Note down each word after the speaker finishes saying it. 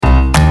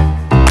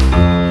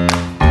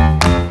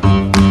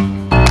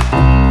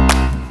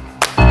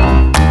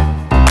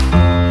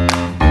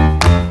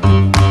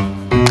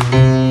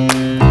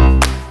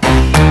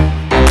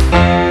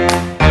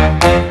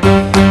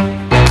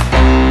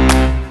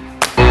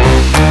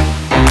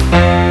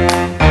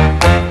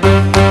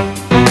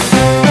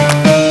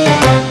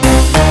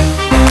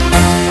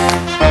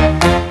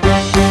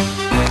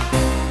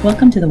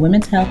Welcome to the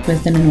Women's Health,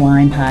 Wisdom, and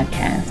Wine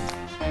podcast,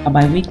 a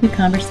bi-weekly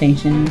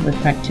conversation with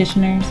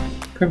practitioners,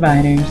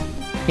 providers,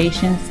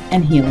 patients,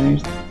 and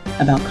healers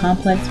about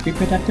complex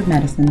reproductive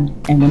medicine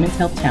and women's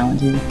health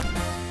challenges,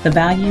 the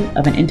value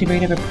of an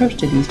integrative approach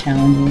to these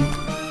challenges,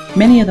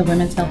 many of the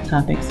women's health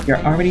topics you're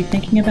already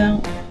thinking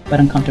about but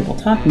uncomfortable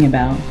talking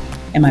about,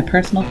 and my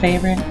personal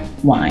favorite,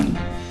 wine.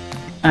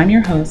 I'm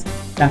your host,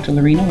 Dr.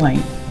 Lorena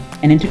White,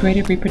 an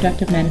integrative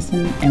reproductive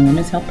medicine and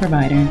women's health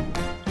provider,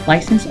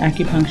 licensed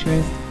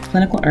acupuncturist,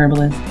 clinical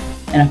herbalist,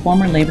 and a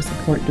former labor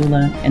support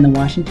doula in the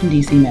Washington,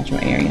 D.C. metro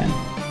area.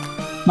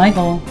 My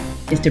goal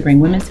is to bring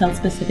women's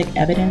health-specific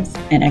evidence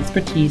and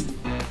expertise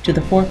to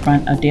the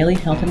forefront of daily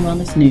health and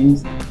wellness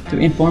news through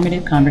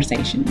informative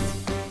conversations.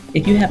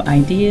 If you have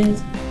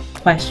ideas,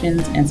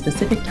 questions, and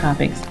specific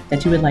topics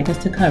that you would like us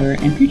to cover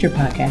in future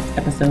podcast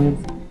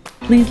episodes,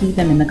 please leave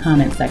them in the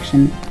comments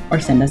section or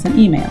send us an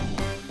email.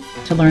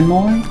 To learn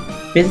more,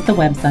 visit the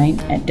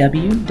website at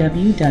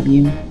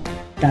www.lorenawhite.com.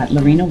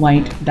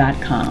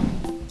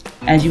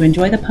 As you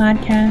enjoy the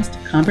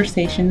podcast,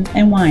 conversations,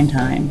 and wine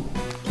time,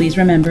 please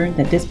remember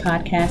that this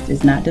podcast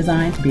is not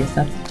designed to be a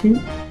substitute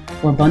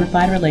for a bona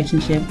fide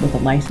relationship with a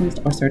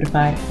licensed or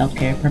certified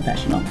healthcare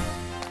professional.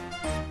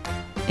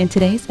 In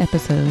today's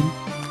episode,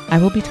 I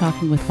will be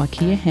talking with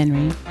Wakia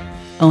Henry,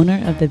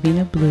 owner of the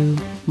Vina Blue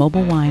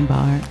mobile wine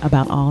bar,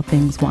 about all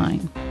things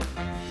wine,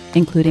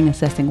 including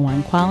assessing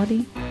wine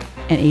quality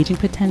and aging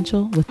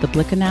potential with the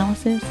Blick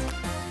analysis,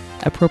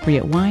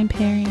 appropriate wine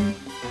pairing,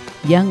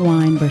 young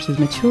wine versus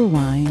mature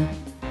wine,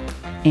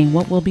 and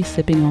what we'll be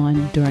sipping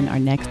on during our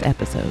next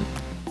episode.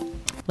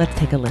 Let's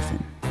take a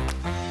listen.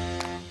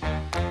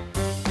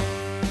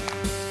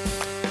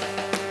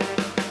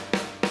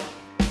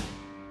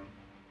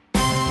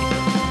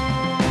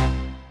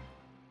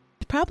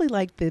 Probably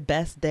like the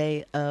best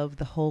day of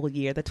the whole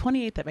year. The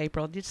 28th of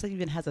April just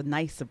even has a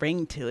nice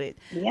ring to it.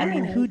 Yes, I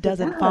mean, who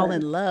doesn't fall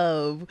in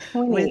love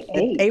with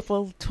the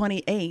April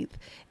 28th?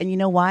 And you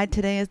know why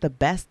today is the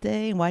best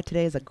day and why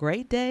today is a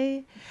great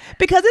day?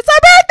 Because it's our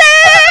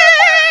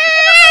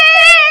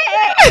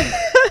birthday!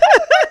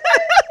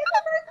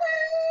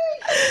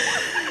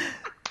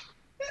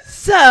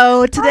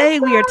 So today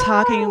we are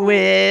talking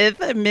with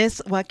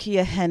Miss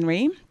Wakia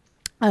Henry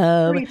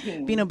of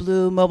Vina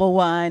Blue Mobile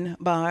Wine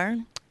Bar.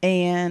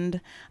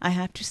 And I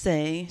have to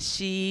say,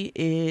 she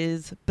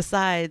is,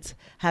 besides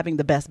having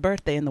the best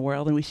birthday in the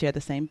world, and we share the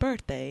same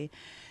birthday,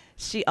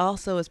 she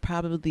also is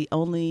probably the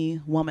only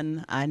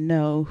woman I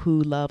know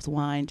who loves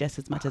wine just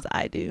as much as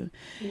I do.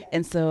 Yeah.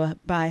 And so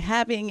by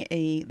having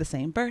the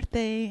same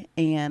birthday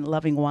and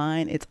loving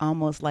wine, it's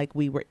almost like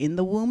we were in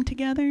the womb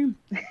together,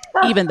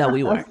 even though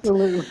we weren't.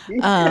 Absolutely.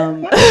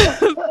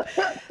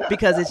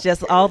 Because it's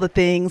just all the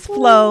things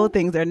flow,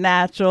 things are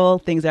natural,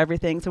 things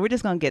everything. So we're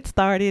just going to get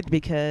started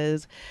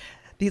because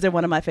these are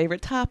one of my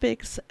favorite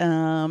topics.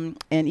 And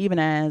even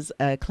as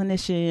a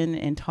clinician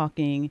and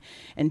talking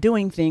and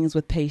doing things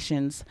with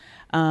patients,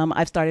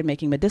 I've started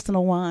making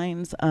medicinal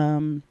wines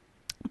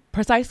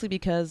precisely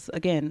because,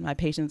 again, my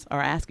patients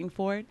are asking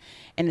for it,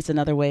 and it's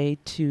another way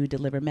to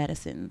deliver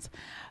medicines.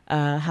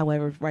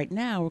 However, right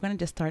now, we're going to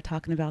just start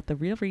talking about the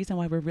real reason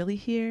why we're really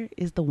here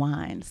is the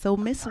wine. So,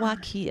 Miss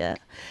Wakia,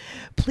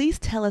 please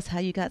tell us how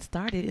you got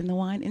started in the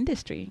wine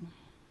industry.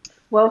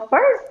 Well,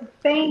 first,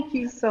 thank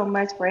you so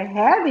much for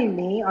having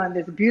me on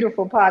this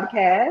beautiful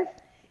podcast.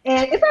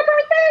 And it's our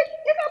birthday!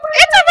 It's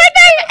our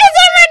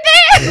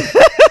birthday!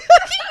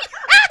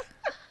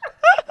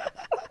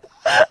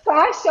 So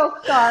I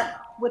shall start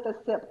with a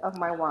sip of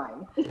my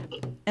wine.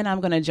 And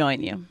I'm going to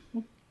join you.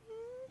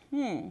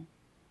 It's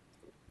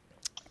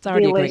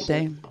already Delicious. A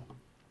great day.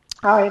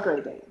 Already a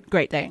great day.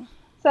 Great day.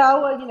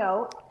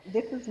 So,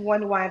 this is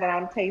one wine that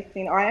I'm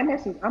tasting, or I'm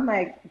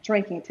like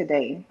drinking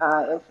today.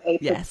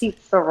 It's a Petite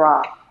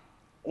Sirah.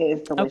 It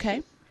is delicious.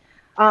 Okay.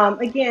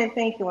 Again,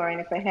 thank you,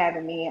 Lorena, for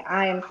having me.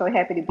 I am so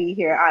happy to be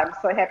here. I'm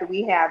so happy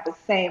we have the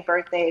same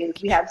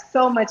birthdays. We have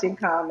so much in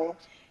common.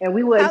 And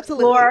we will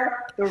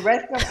explore the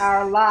rest of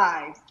our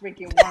lives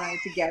drinking wine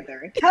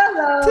together.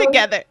 Hello.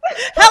 Together.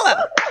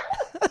 Hello.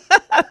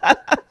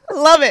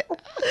 Love it.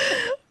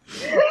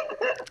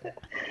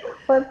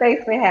 Well,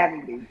 thanks for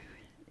having me.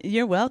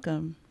 You're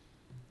welcome.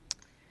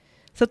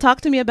 So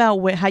talk to me about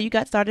how you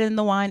got started in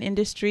the wine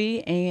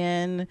industry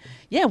and,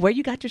 where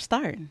you got your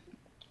start.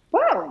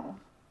 Well,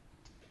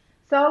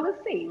 so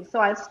let's see. So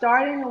I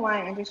started in the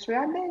wine industry.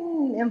 I've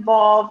been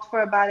involved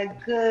for about a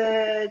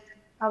good,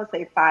 I would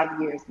say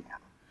 5 years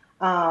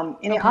now.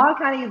 And it all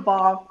kind of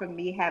evolved from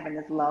me having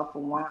this love for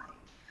wine.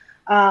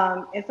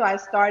 And so I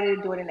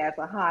started doing it as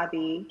a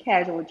hobby,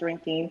 casual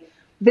drinking,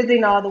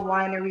 visiting all the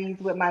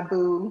wineries with my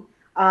boo,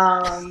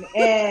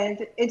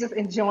 and just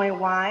enjoying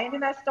wine.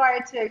 And I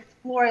started to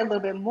explore a little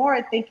bit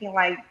more, thinking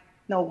like,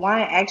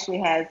 wine actually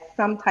has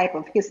some type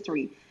of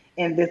history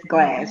in this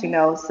glass,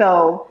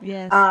 So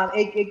yes.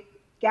 It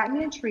got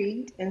me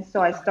intrigued, and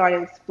so I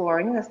started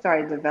exploring and I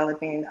started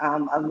developing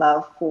a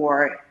love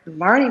for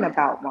learning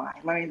about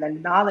wine, learning the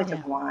knowledge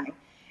of wine.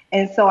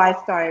 And so I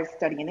started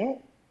studying it.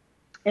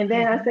 And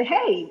then I said,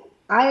 hey,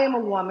 I am a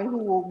woman who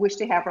will wish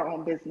to have her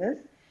own business.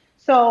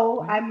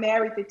 So Right. I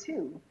married the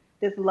two,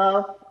 this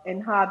love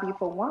and hobby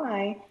for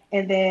wine,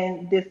 and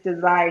then this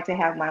desire to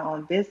have my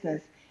own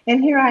business.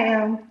 And here I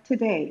am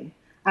today.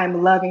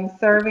 I'm loving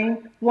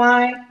serving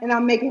wine and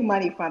I'm making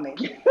money from it.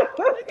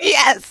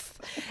 Yes.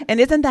 And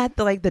isn't that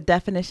like the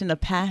definition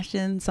of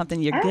passion?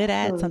 Something you're good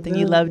at, something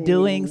you love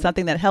doing, Absolutely.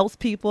 something that helps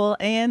people,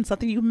 and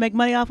something you can make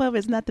money off of?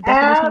 Isn't that the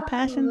definition of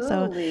passion?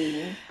 So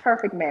Absolutely.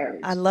 Perfect I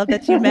marriage. love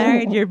that you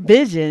married your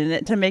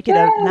vision to make it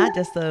a not Yes,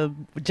 just a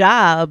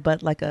job,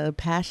 but like a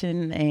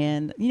passion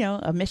and,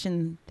 a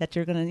mission that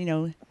you're going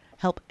to,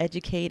 help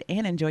educate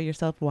and enjoy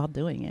yourself while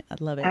doing it. I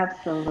love it.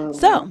 absolutely.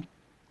 So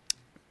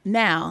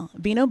now,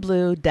 Vino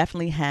Blue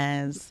definitely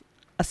has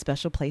a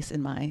special place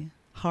in my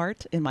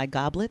heart, in my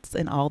goblets,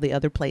 and all the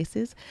other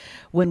places.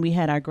 When we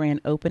had our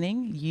grand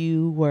opening,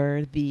 you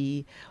were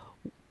the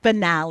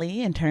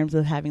finale in terms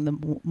of having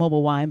the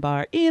mobile wine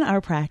bar in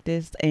our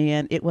practice,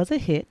 and it was a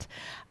hit.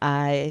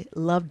 I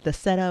loved the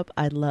setup.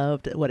 I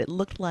loved what it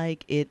looked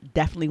like. It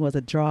definitely was a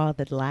draw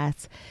the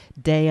last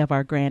day of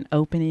our grand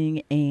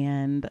opening,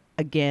 and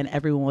again,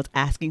 everyone was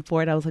asking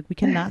for it. I was like, we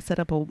cannot set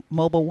up a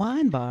mobile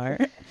wine bar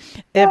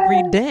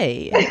every Yes.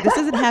 day. This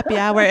isn't happy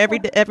hour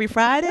every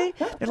Friday.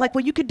 They're like,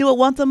 well, you could do it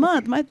once a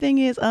month. My thing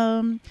is,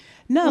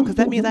 no, because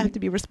that means I have to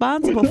be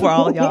responsible for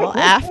all y'all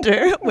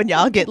after when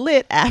y'all get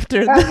lit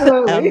after the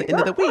Absolutely. end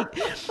of the week,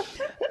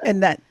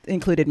 and that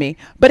included me.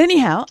 But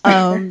anyhow,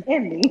 And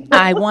me.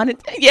 I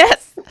wanted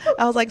yes.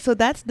 I was like, so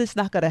that's just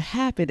not going to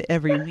happen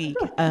every week.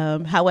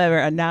 However,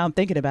 and now I'm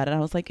thinking about it. I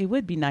was like, it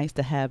would be nice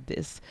to have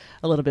this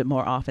a little bit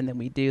more often than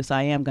we do. So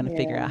I am going to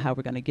figure Yeah. out how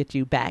we're going to get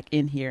you back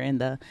in here in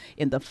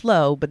the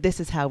flow. But this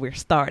is how we're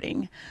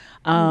starting.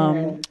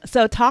 Yes.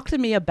 So talk to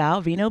me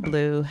about Vino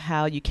Blue,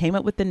 how you came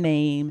up with the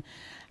name,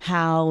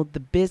 how the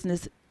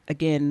business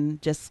again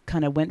just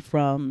kind of went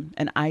from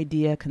an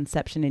idea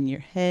conception in your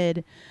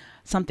head,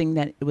 something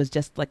that it was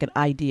just like an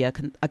idea,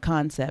 a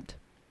concept.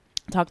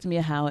 Talk to me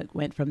how it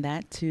went from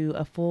that to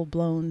a full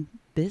blown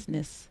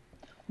business.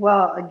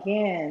 Well,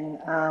 again,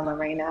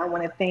 Lorena, I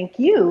want to thank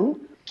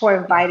you for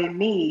inviting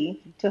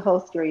me to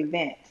host your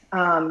event.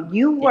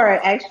 You were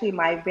Yes. actually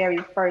my very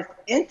first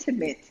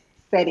intimate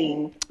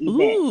setting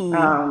event. Ooh,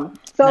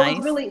 So nice.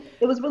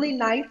 it was really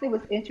nice. It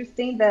was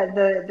interesting.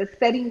 The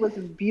setting was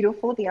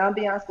beautiful. The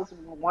ambiance was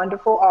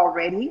wonderful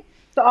already.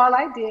 So all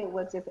I did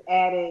was just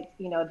added,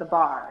 the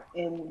bar,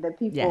 and the Yes.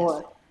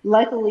 people.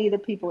 Luckily, the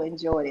people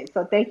enjoyed it.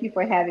 So thank you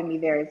for having me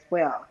there as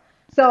well.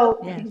 So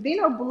Yes.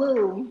 Vino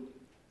Blue,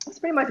 it's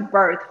pretty much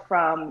birthed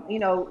from,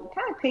 kind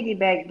of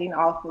piggybacking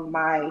off of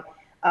my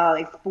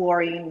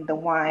exploring the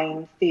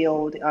wine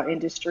field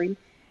industry.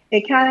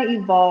 It kind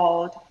of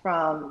evolved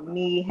from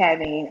me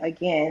having,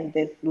 again,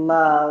 this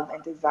love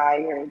and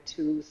desire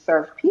to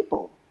serve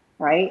people,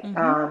 right?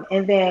 Mm-hmm.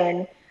 And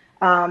then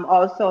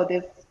also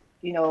this,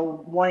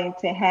 wanting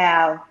to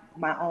have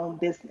my own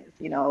business,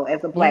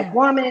 as a Black Yeah.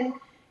 woman.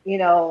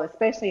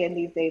 Especially in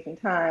these days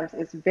and times,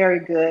 it's very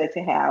good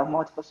to have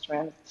multiple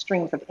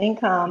streams of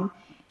income,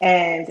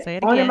 and Say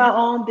it owning my again.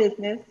 own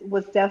business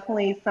was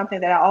definitely something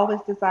that I always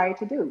desired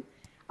to do.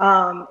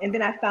 And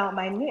then I found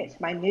my niche.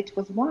 My niche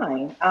was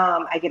wine.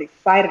 I get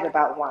excited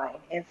about wine.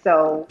 And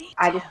so Me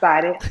I too.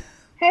 decided,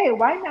 hey,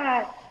 why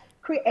not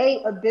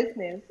create a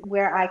business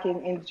where I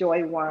can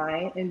enjoy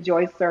wine,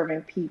 enjoy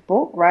serving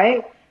people,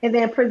 right? And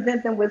then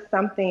present them with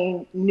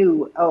something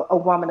new, a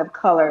woman of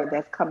color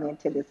that's coming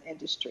into this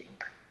industry.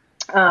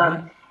 Um,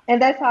 Right.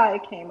 and that's how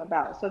it came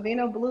about. So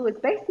Vino Blue is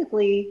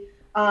basically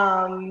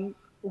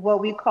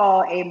what we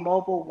call a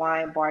mobile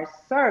wine bar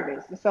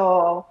service.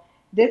 So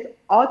this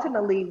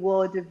ultimately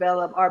will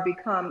develop or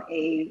become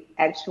a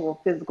actual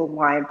physical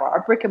wine bar,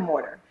 a brick and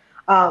mortar.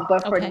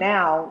 But for Okay.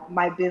 now,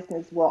 my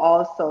business will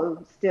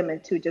also stem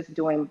into just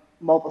doing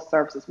mobile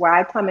services, where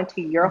I come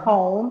into your Mm-hmm.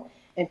 home,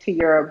 into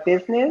your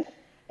business,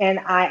 and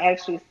I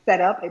actually set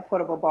up a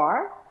portable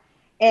bar,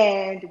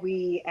 and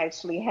we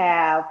actually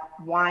have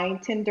wine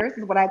tenders,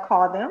 is what I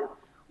call them.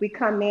 We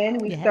come in,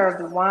 we serve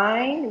the Yes.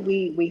 wine,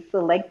 we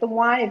select the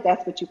wine if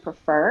that's what you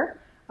prefer,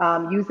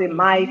 using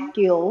my Mm-hmm.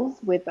 skills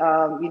with,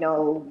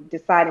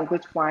 deciding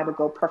which wine would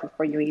go perfect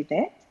for your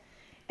event.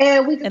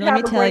 And we just And let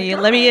me have a tell great you,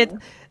 time.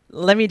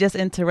 let me just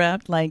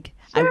interrupt. Like,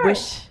 I Sure.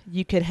 wish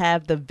you could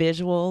have the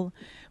visual,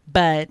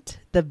 but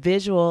the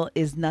visual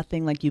is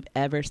nothing like you've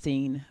ever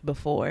seen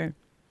before.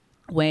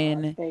 Oh,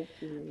 When thank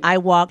you. I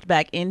walked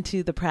back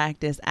into the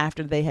practice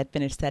after they had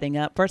finished setting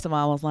up, first of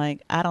all, I was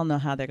like, I don't know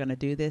how they're going to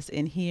do this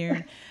in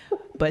here.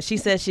 But she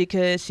said she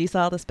could. She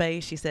saw the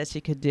space. She said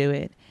she could do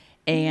it.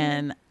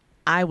 And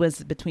I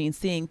was between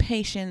seeing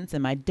patients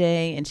and my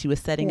day, and she was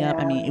setting up.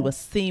 I mean, it Yeah. was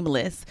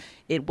seamless.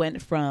 It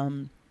went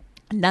from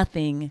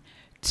nothing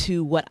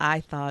to what I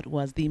thought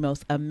was the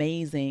most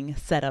amazing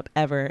setup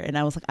ever. And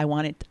I was like, I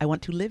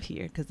want to live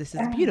here because this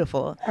is Ah,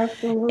 beautiful.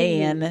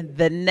 And absolutely.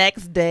 the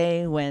next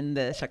day, when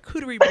the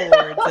charcuterie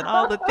boards and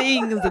all the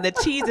things and the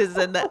cheeses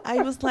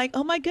I was like,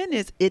 oh my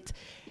goodness, it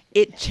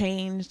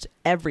changed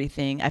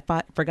everything.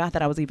 Forgot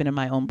that I was even in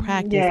my own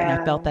practice, and I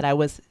felt Yeah. that I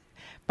was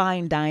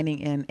fine dining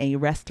in a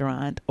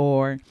restaurant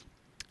or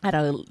at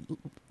a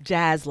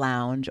jazz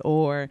lounge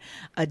or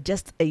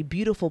just a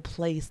beautiful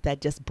place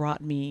that just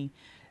brought me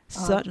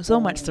so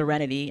much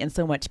serenity and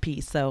so much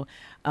peace. So,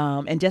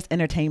 and just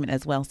entertainment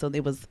as well. So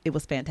it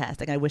was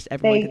fantastic. I wish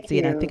everyone could see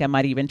it. I think I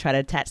might even try to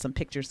attach some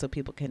pictures so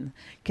people can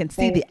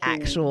see the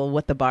actual,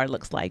 what the bar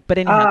looks like. But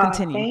anyhow,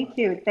 continue.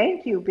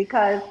 Thank you.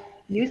 Because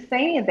you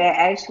saying that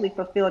actually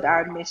fulfilled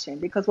our mission,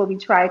 because what we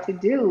try to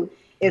do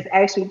is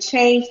actually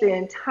change the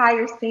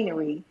entire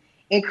scenery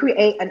and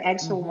create an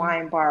actual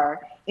wine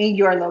bar in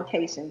your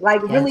location.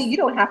 Like really, you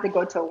don't have to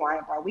go to a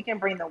wine bar. We can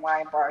bring the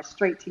wine bar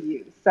straight to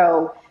you.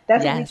 So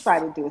that's what we try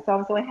to do. So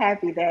I'm so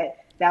happy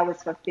that that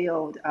was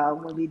fulfilled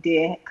when we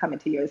did come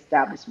into your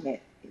establishment,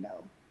 you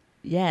know.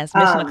 Yes,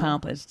 mission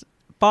accomplished.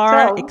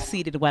 Far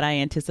exceeded what I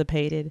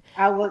anticipated.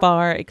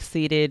 Far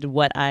exceeded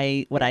what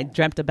I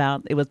dreamt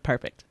about. It was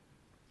perfect.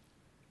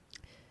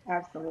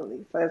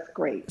 Absolutely. So that's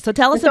great. So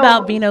tell us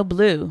about Vino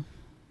Blue.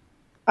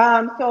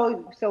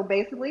 So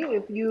basically,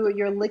 if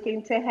you're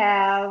looking to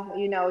have,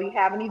 you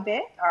have an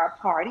event or a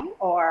party,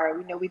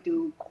 or, we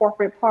do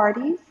corporate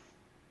parties,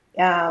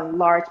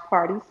 large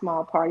parties,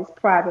 small parties,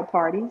 private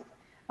parties.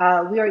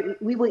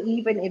 We will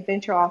even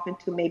venture off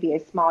into maybe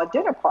a small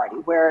dinner party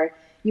where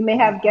you may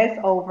have guests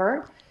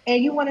over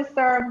and you want to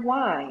serve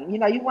wine.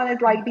 You want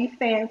to like be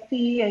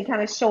fancy and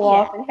kind of show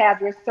off and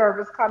have your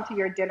servers come to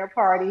your dinner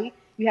party.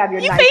 You have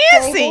your nice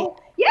table.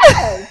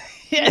 Yes.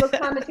 We will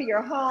come into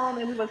your home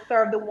and we will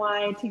serve the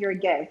wine to your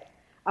guests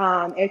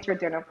at your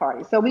dinner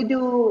party. So we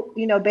do,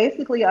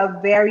 basically a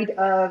varied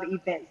of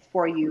events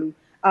for you.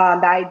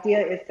 The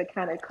idea is to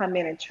kind of come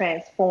in and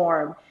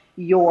transform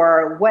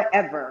your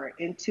whatever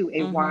into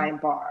a wine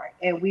bar,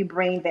 and we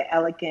bring the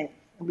elegance,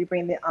 and we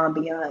bring the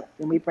ambiance,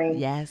 and we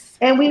bring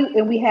and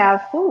we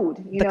have food.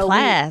 The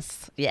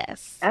class,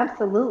 yes,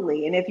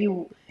 absolutely. And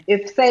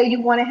if say you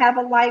want to have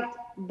a light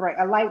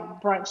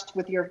brunch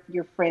with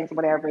your friends or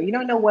whatever, you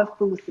don't know what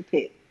foods to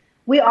pick,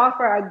 we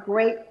offer a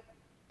great,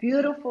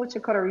 beautiful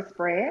charcuterie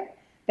spread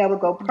that will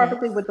go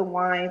perfectly with the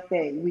wines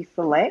that we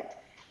select.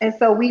 And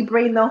so we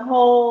bring the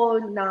whole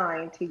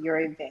nine to your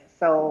event.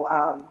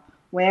 So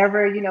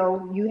whenever,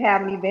 you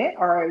have an event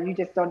or you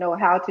just don't know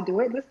how to do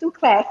it, let's do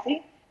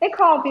classy. They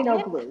call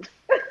Vino Blue.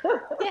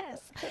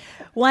 Yes.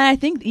 Well, I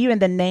think even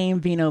the name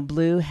Vino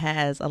Blue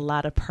has a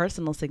lot of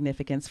personal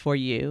significance for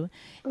you.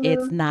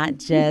 It's not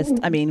just,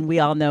 we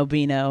all know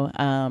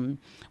Vino.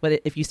 Whether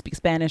if you speak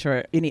Spanish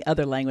or any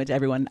other language,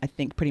 everyone, I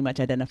think, pretty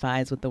much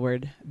identifies with the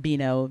word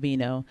vino.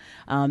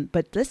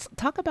 But let's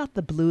talk about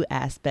the blue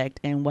aspect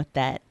and what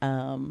that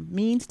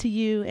means to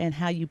you and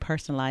how you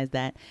personalize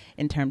that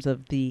in terms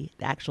of the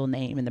actual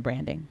name and the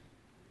branding.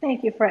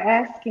 Thank you for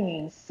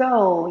asking.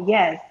 So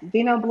yes,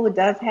 Vino Blue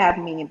does have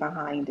meaning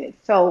behind it.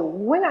 So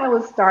when I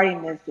was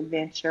starting this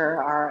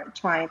venture or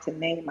trying to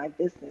name my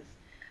business,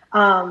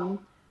 I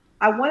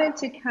wanted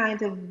to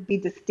kind of be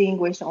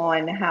distinguished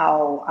on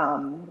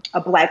how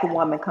a Black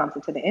woman comes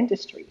into the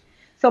industry.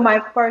 So my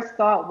first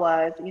thought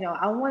was,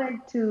 I wanted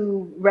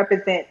to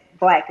represent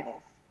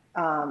Blackness.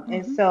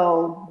 And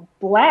so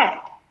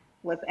Black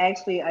was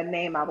actually a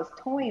name I was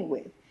toying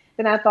with.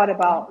 Then I thought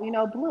about,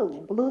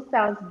 blue. Blue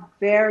sounds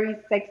very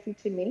sexy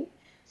to me.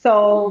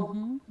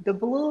 So the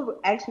blue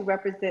actually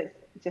represents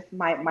just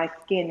my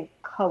skin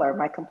color,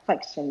 my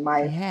complexion,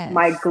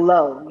 my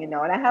glow, and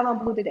I have on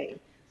blue today.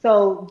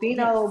 So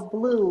Vino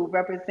Blue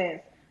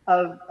represents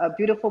a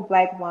beautiful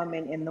Black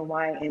woman in the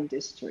wine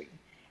industry.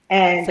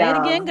 And say it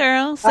again,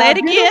 girl. Say it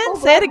again.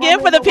 Say it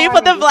again for the people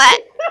in the Black.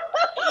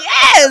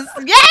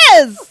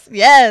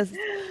 Yes.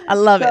 I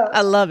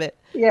love it.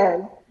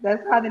 Yes.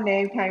 That's how the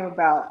name came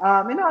about.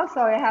 And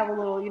also I have a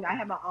little, I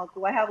have my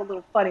uncle. I have a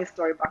little funny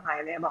story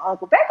behind it. My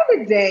uncle, back in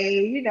the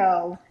day, in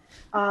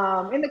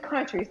the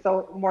country,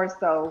 so more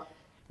so,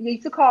 you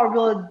used to call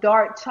real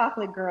dark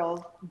chocolate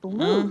girls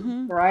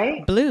blue,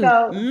 right? Blue.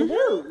 So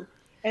blue.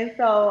 And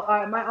so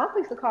my uncle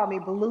used to call me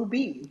Blue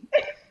B.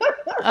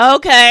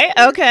 Okay.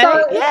 So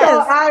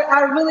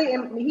I really,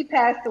 he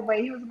passed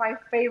away. He was my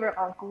favorite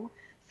uncle.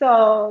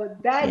 So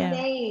that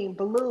name,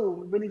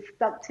 Blue, really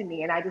stuck to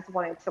me, and I just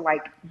wanted to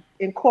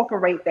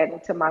incorporate that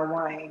into my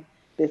wine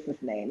business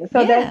name. And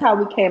so that's how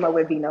we came up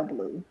with Vino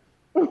Blue.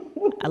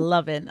 I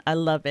love it.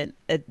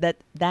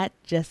 That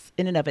just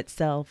in and of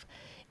itself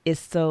is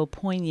so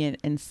poignant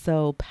and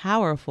so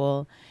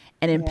powerful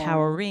and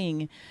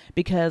empowering,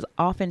 because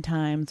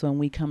oftentimes when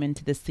we come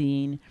into the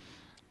scene,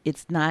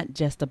 it's not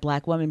just a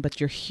Black woman, but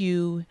your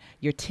hue,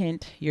 your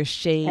tint, your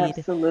shade,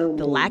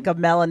 the lack of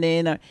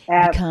melanin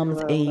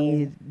becomes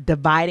a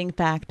dividing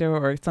factor,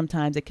 or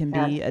sometimes it can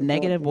be a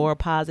negative or a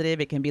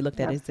positive. It can be looked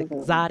at as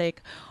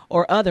exotic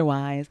or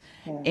otherwise.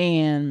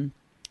 And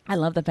I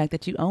love the fact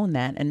that you own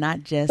that and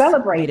not just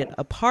made it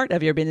a part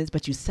of your business,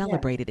 but you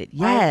celebrated it.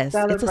 Yes,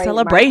 it's a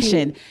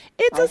celebration.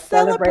 It's a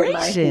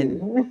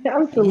celebration.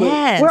 Absolutely.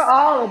 Yes. We're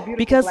all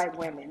beautiful Black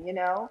women,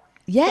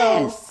 So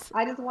Yes.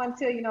 I just want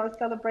to,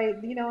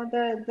 celebrate,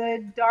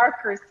 the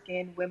darker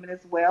skinned women as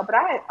well. But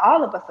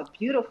all of us are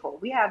beautiful.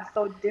 We have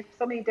so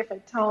many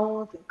different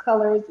tones and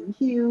colors and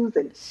hues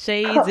and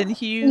Shades and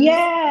hues.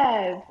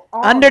 yes, all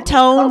of them. And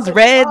Undertones, cocoa.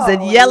 reds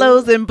and Oh,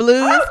 yellows and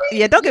blues. oh,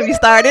 Yeah, don't we, get me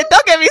started.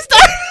 Don't get me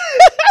started.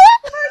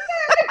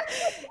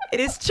 okay. It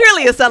is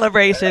truly a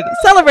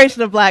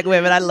celebration of Black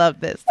women. I love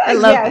this. I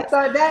love Yeah, this.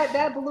 so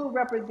that blue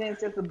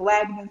represents just the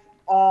blackness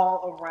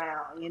all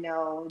around,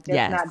 just not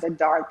Yes, the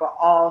dark, but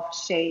all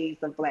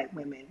shades of black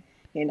women.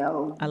 I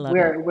love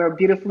it. We're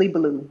beautifully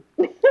blue.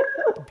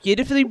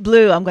 Beautifully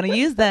blue. I'm going to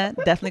use that.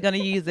 Definitely going to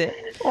use it.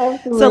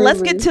 So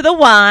let's get Absolutely. to the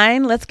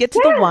wine. Let's get to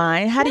the Yes,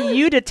 wine. How do yes.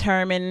 you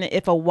determine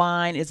if a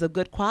wine is of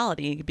good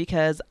quality?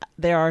 Because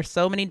there are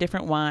so many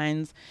different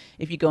wines.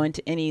 If you go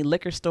into any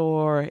liquor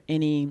store,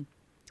 even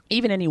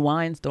any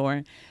wine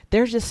store,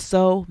 there's just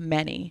so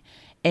many.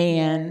 Yes,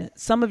 And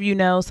some of you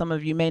know, some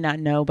of you may not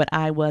know, but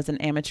I was an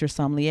amateur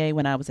sommelier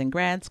when I was in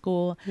grad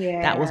school.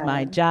 That was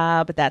my yeah.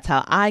 job. That's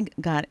how I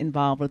got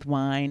involved with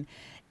wine.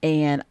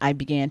 And I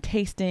began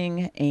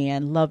tasting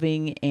and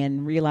loving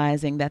and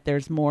realizing that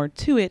there's more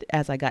to it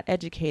as I got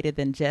educated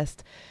than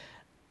just,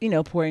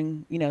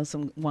 pouring,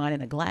 some wine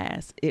in a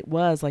glass. It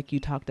was like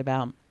you talked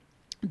about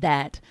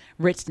that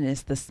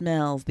richness, the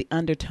smells, the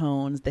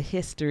undertones, the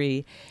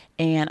history.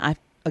 And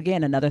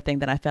again, another thing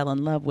that I fell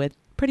in love with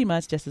pretty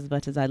much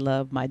as I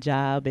love my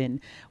job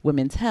and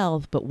women's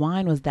health, but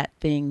wine was that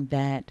thing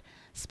that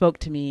spoke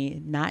to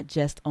me not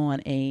just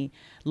on a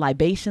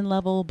libation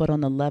level, but on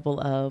the level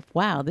of,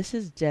 wow, this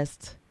is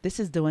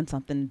doing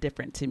something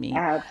different to me.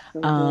 And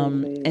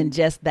Absolutely.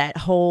 just that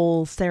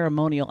whole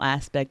ceremonial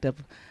aspect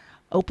of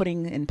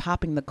opening and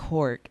popping the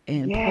cork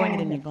and pouring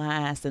it in Yes. your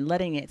glass and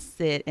letting it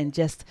sit and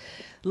just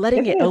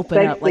letting Isn't it it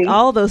open up, like sexy?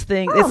 all those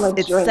things. I'm a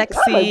It's drink. I'm a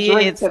sexy.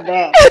 drink It's to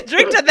that.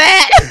 drink to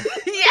that.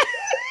 Yes.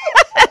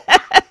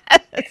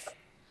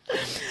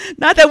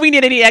 Not that we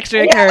need any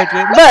extra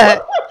encouragement,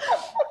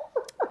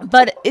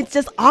 but it's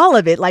just all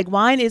of it. Like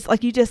wine is,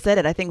 like you just said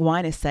it. I think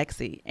wine is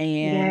sexy,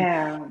 and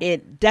Yeah.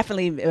 it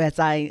definitely, as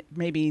I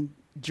maybe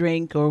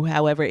drink or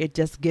however, it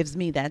just gives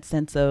me that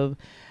sense of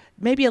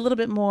maybe a little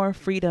bit more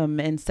freedom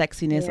and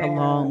sexiness Yeah.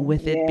 along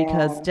with it,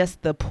 because Yeah.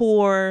 just the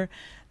pour,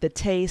 the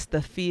taste,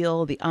 the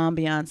feel, the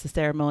ambiance, the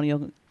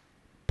ceremonial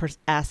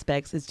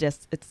aspects is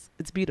just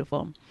it's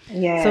beautiful. So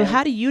Yes.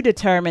 how do you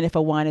determine if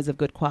a wine is of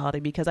good quality?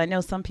 Because I know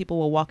some people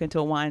will walk into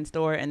a wine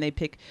store and they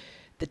pick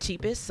the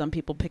cheapest, some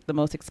people pick the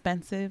most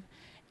expensive,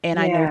 and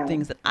I know Yeah.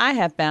 things that I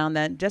have found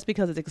that just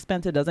because it's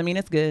expensive doesn't mean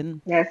it's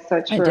good, That's so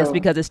and just true.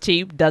 because it's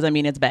cheap doesn't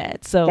mean it's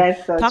bad. So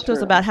That's so talk to us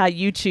true. about how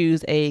you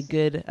choose a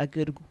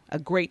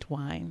great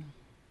wine.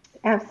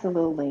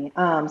 Absolutely.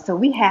 So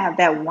we have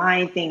that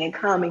wine thing in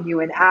common, you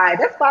and I.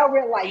 That's why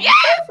we're like, Yes.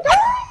 yes,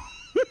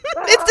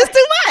 It's girl. just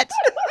too much.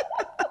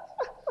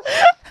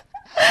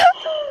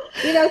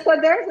 So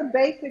there's a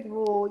basic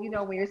rule,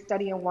 when you're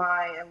studying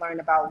wine and learn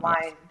about Yes.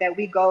 wine that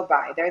we go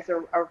by. There's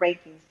a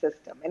ranking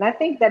system. And I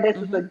think that this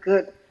is a Mhm.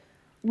 good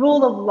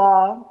rule of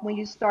law when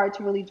you start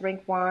to really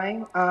drink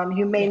wine.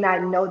 You may Yeah.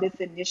 not know this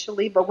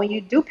initially, but when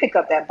you do pick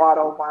up that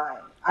bottle of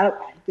wine,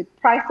 the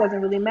price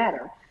doesn't really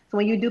matter. So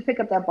when you do pick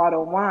up that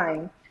bottle of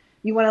wine,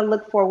 you want to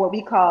look for what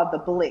we call the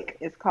BLIC.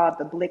 It's called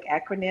the BLIC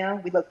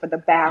acronym. We look for the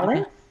Okay.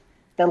 balance,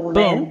 the Boom.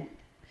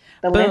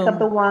 length of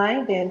the Boom.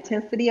 wine, the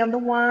intensity of the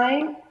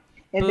wine,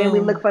 and then we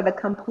look Boom. for the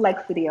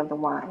complexity of the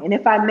wine. And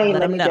if I may, Let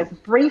let them me know.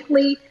 just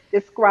briefly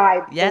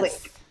describe BLIC.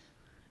 Yes.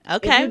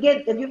 Okay.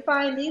 If you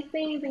find these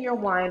things in your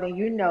wine, then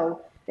you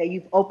know that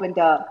you've opened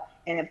up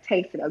and have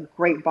tasted a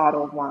great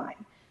bottle of wine.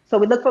 So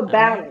we look for All right.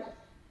 balance.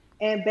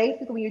 And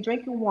basically, when you're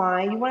drinking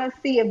wine, you want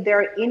to see if there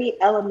are any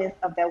elements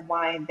of that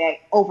wine that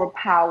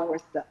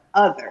overpowers the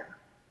other.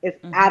 It's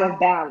out Mhm. of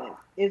balance.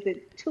 Is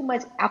it too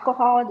much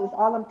alcohol? Is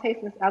all I'm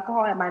tasting is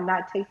alcohol? Am I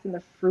not tasting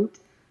the fruit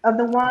of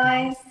the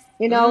wine? Yes.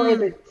 Is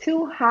Mm. it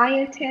too high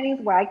in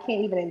tannins where I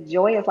can't even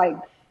enjoy it? It's like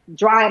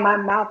drying my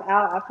mouth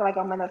out. I feel like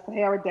I'm in a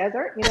Sahara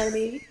desert. You know what I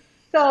mean?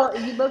 So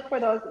you look for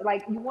those,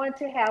 like you want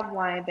to have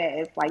wine that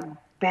is like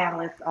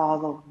balanced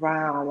all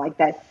around, like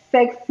that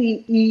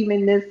sexy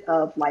evenness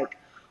of like,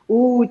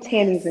 ooh,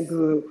 tannins are Yes.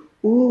 good.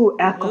 Ooh,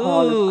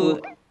 alcohol is Ooh.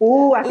 good.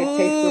 Ooh, I can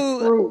taste the Ooh.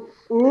 fruit.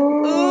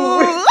 Ooh.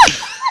 Ooh.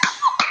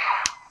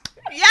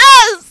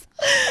 Yes.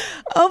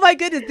 Oh my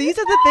goodness, these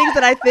are the things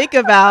that I think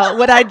about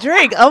when I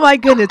drink. Oh my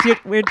goodness,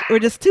 we're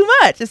just too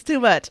much. It's too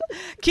much.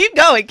 Keep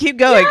going,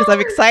 because I'm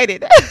Yes.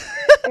 excited.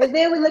 And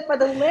then we look for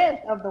the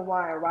length of the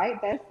wine, right?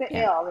 That's the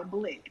Yeah. L in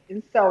Blick.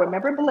 And so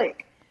remember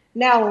Blick.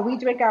 Now, when we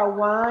drink our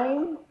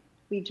wine,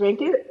 we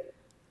drink it,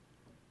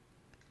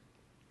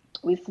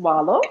 we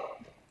swallow,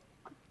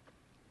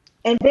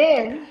 and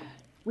then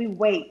we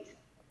wait.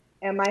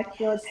 Am I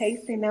still Yes.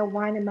 tasting that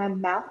wine in my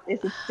mouth? Is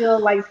it still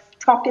like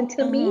talking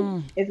to me?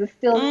 Mm. Is it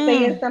still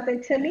saying Mm.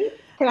 something to me?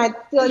 Can I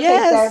still taste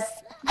that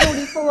Yes.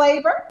 fruity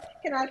flavor?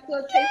 Can I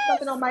still taste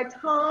something on Yes. my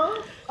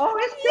tongue? Oh,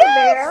 it's still Yes.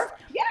 there.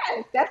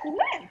 Yes, that's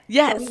length.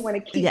 So we Yes. want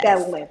to keep that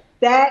Yes. length.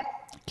 That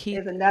Keep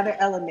is another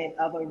element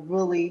of a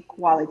really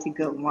quality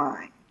good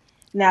wine.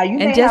 Now, you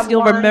and may just have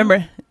you'll wine.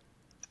 remember.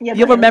 Yeah, go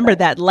You'll ahead. I'm remember sorry.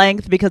 that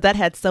length because that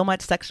had so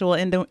much sexual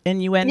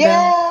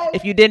innuendo. Yes,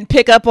 If you didn't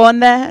pick up on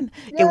that,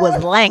 it was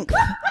yes.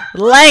 length.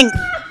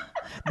 Length.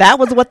 That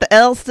was what the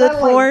L stood The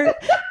length. for.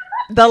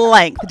 The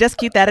length. Just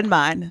keep that in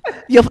mind.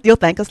 You'll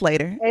thank us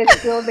later. It's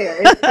still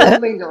there. It's still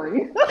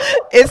lingering.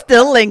 It's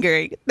still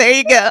lingering. There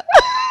you go.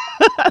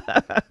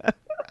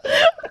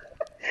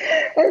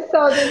 And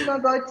so then we'll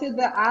go to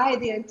the I,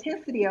 the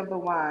intensity of the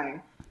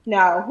wine.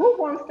 Now, who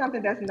wants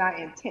something that's not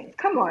intense?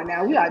 Come on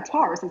now, we are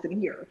Tauruses in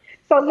here.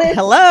 So listen,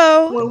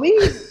 Hello. when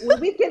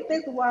we get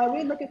this wine,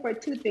 we're looking for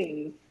two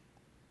things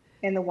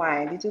in the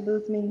wine. Did you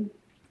lose me?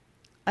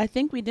 I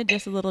think we did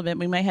just a little bit.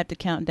 We might have to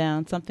count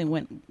down. Something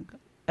went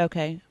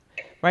okay.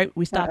 Right,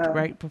 we stopped Uh-oh.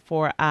 right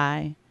before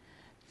I.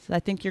 So I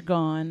think you're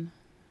gone,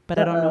 but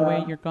I don't know where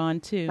Uh-oh. you're gone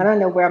I to. don't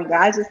know where I'm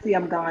going. I just see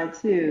I'm going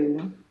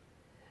too.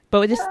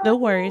 But just no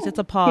worries. It's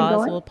a Keep pause.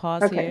 going? We'll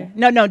pause Okay. here.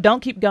 No,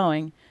 don't keep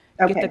going.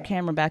 Get the Okay.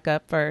 camera back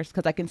up first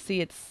because I can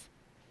see it's.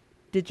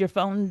 Did your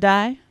phone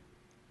die?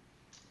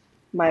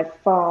 My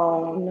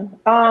phone.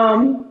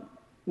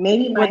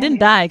 Maybe Well, my it didn't hand.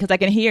 die because I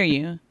can hear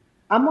you.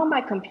 I'm on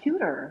my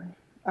computer.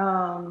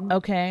 Um,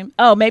 Okay.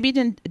 Oh, maybe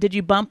did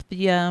you bump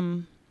the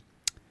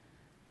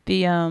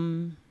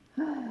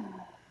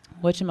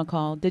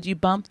whatchamacall? Did you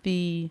bump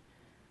the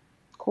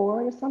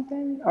cord or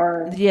something?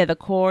 Or yeah, the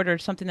cord or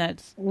something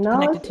that's no,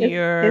 connected to it's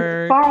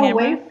your far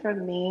camera? away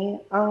from me.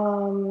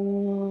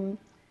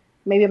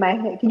 Maybe my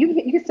head. You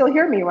can still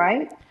hear me,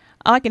 right?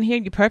 Oh, I can hear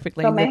you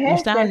So perfectly. my Your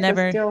sound headsets are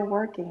never, still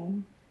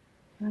working.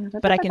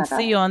 but I can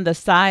see on the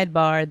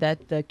sidebar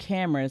that the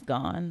camera is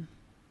gone.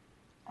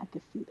 I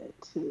can see that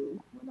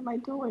too. What am I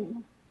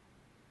doing?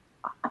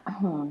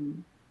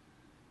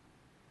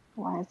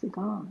 Why is it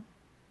gone?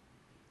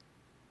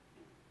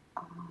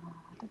 Uh,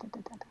 da, da,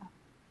 da, da, da.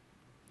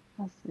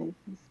 Let's see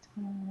this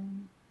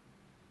time.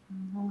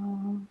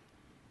 Uh,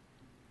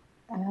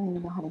 I don't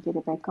even know how to get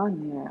it back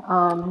on there.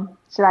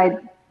 Should I?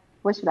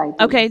 What should I do?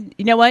 Okay,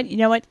 you know what? You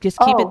know what? Just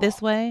keep it Oh,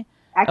 this way.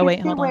 I Oh can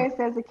wait, see hold where on. it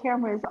says the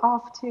camera is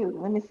off too.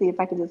 Let me see if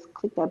I can just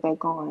click that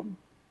back on.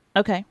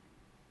 Okay,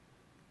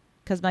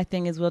 because my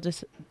thing is, we'll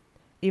just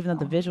even though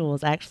the Oh, visual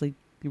is actually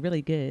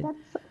really good. that's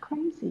so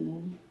crazy.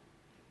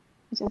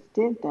 I just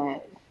did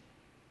that.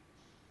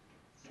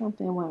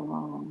 Something went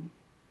wrong.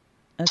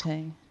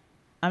 Okay,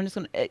 I'm just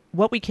gonna.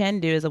 What we can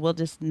do is we'll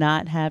just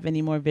not have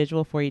any more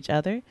visual for each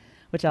other,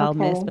 which I'll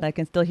miss, Okay. but I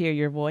can still hear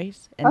your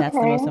voice, and that's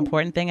the most Okay.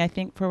 important thing I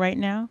think for right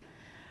now.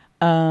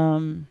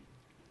 Um,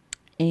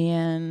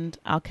 and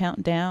I'll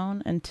count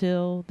down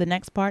until the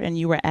next part, and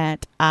you were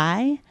at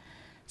I,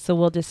 so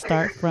we'll just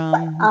start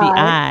from the I.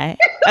 I.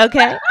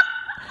 Okay.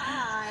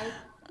 I.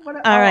 What?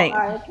 All Oh, right.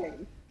 I. Okay.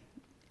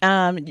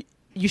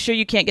 You sure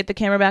you can't get the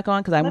camera back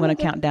on? Because I'm Let going me to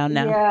just. count down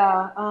now.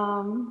 Yeah.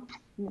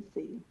 Let me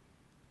see.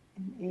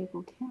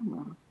 Enable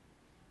camera.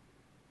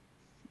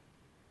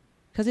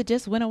 Because it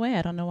just went away.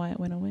 I don't know why it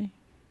went away.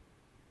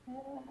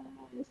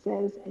 Uh, it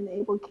says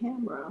enable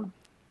camera.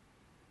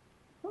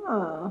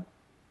 Huh.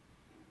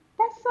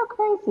 That's so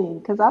crazy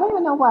because I don't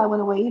even know why it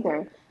went away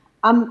either.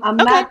 I'm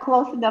Okay. not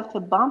close enough to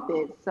bump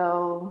it,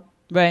 so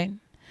Right.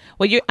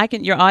 Well,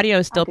 your audio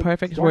is I still could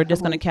perfect. We're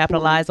just going to definitely see.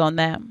 capitalize on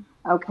that.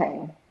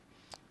 Okay,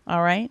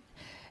 All right.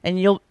 And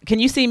can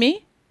you see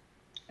me?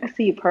 I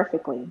see you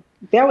perfectly.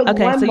 There was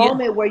Okay. one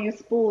moment where you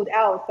spooled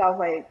out, so I was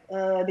like,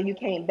 then you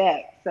came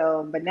back.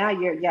 So, but now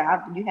yeah,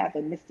 you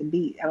haven't missed a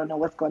beat. I don't know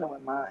what's going on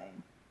with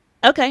mine.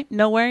 okay.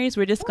 No worries.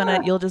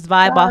 Ah, You'll just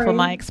vibe off of sorry.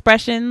 my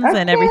expressions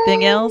and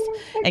everything else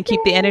Okay, and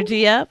keep the okay.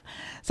 energy up.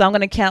 So I'm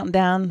going to count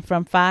down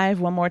from 5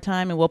 one more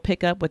time and we'll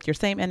pick up with your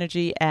same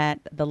energy at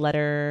the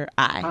letter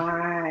I.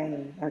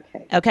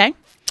 Okay. Okay.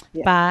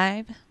 Yes.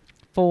 5,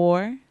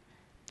 4,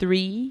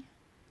 3,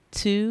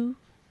 2,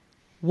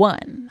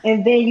 1.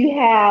 And then you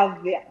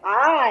have the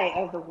eye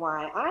of the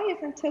wine. Eye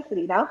is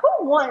intensity. Now,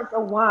 who wants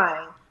a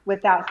wine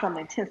without some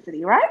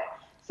intensity, right?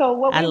 So,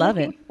 what I we're love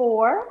looking it.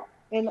 for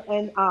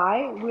in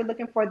eye, we're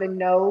looking for the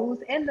nose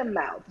and the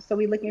mouth. So,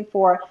 we're looking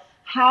for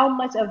how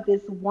much of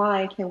this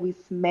wine can we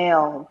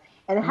smell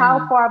and how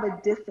Mm, far of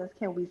a distance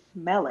can we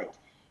smell it.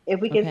 If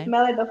we can okay.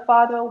 smell it the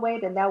farther away,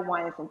 then that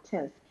wine is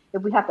intense.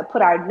 If we have to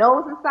put our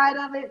nose inside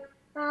of it,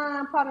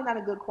 probably not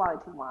a good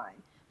quality wine.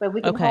 But if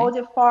we can Okay. hold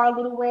it far a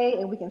little way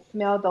and we can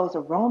smell those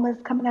aromas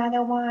coming out of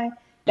that wine,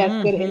 that's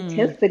good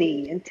Mm-hmm.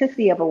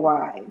 intensity of a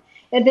wine.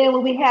 And then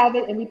when we have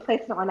it and we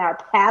place it on our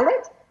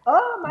palate,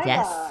 oh my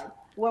Yes. God,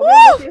 what we're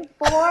Woo! looking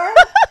for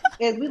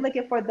is we're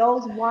looking for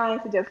those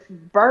wines to just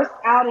burst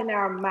out in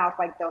our mouth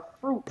like the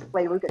fruit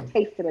flavor. We could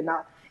taste it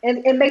enough.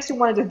 And it makes you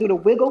want to just do the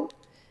wiggle.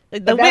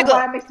 The If that wiggle.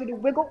 wine makes you do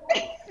the wiggle,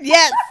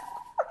 Yes.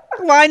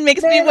 Wine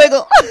makes me then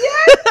wiggle.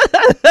 yes,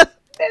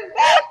 then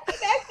that's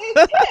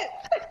intense.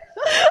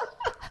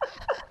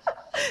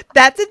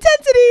 That's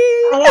intensity.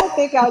 I don't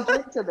think I'll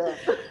drink to that.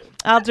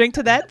 I'll drink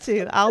to that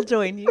too. I'll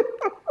join you.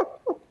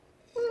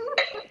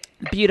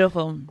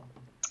 Beautiful.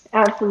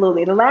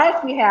 Absolutely. The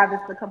last we have is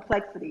the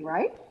complexity,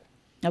 right?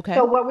 Okay.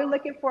 So what we're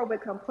looking for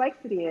with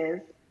complexity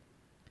is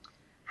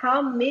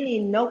how many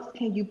notes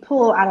can you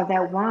pull out of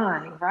that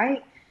wine,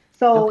 right?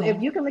 So Okay.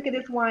 if you can look at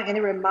this wine and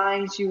it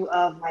reminds you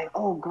of like,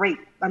 oh,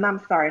 grape. And I'm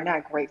sorry,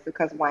 not grapes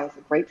because wines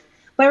are grapes,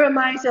 but it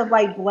reminds you of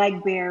like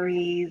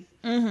blackberries,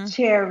 Mm-hmm.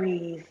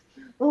 cherries,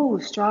 ooh,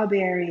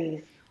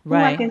 strawberries. Ooh, I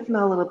Right. can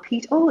smell a little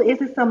peach. Oh,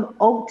 is it some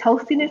oak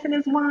toastiness in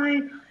this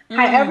wine?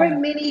 However Mm.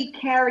 many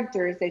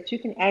characters that you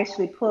can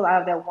actually pull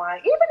out of that wine,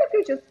 even if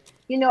you're just,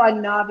 a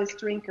novice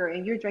drinker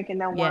and you're drinking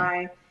that Yeah.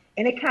 wine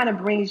and it kind of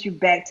brings you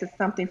back to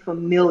something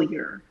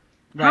familiar.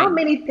 How Right.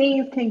 many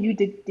things can you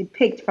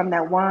depict from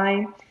that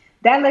wine?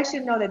 That lets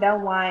you know that that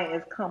wine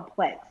is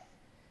complex,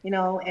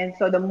 and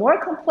so the more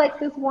complex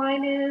this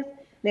wine is,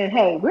 then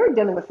hey, we're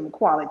dealing with some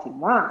quality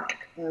wine.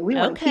 And we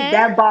want to keep Okay.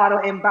 that bottle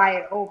and buy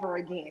it over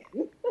again.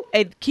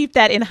 And keep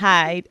that in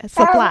high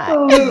supply.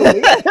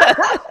 Absolutely.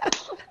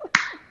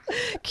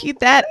 Keep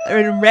that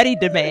in ready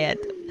demand.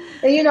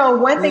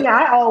 And one thing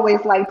I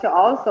always like to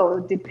also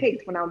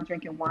depict when I'm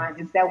drinking wine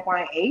is that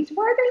wine age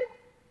worthy.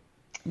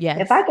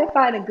 If I Yes. can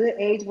find a good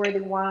age worthy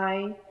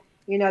wine,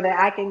 that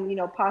I can,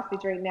 possibly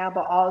drink now,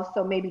 but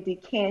also maybe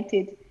decant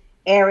it,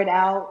 air it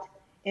out,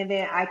 and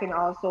then I can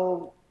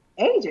also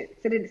age it,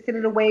 sit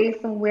it away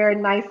somewhere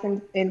nice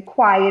and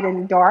quiet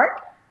and dark.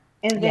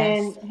 And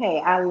then, Yes. hey,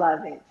 I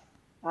love it.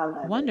 I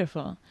love it.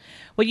 Wonderful.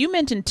 Well, you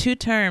mentioned two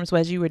terms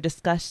as you were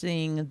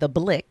discussing the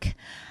blick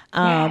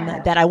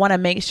Yes. that I want to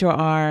make sure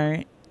our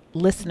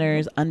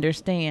listeners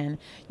understand.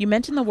 You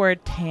mentioned the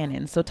word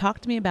tannins. So talk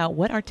to me about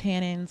what are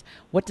tannins?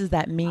 What does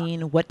that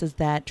mean? What does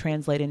that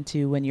translate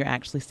into when you're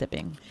actually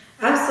sipping?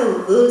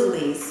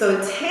 Absolutely. So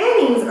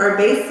tannins are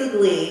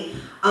basically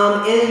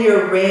in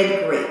your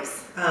red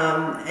grapes.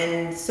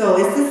 And so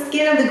it's the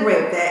skin of the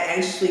grape that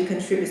actually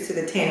contributes to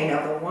the tannin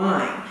of the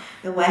wine.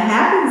 And what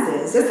happens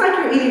is, just like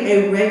you're eating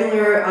a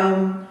regular,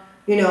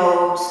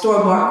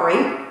 store-bought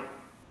grape,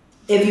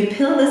 if you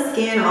peel the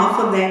skin off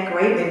of that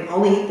grape and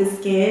only eat the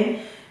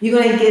skin, you're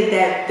going to get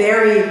that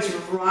very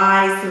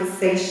dry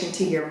sensation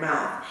to your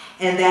mouth.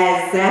 And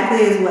that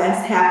exactly is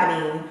what's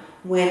happening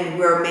when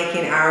we're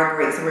making our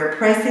grapes. And we're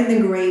pressing the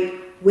grape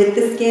with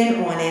the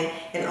skin on it,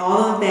 and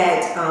all of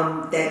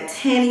that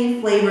tangy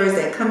flavors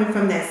that coming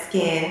from that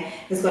skin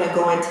is going to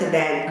go into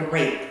that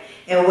grape.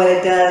 And what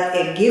it does,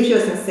 it gives you a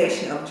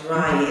sensation of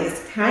drying, and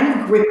it's kind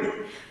of grippy.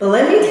 But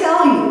let me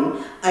tell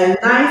you, a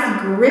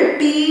nice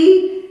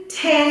grippy,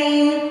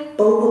 tangy,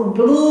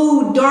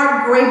 blue,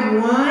 dark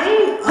grape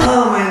wine,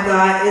 oh my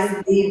God,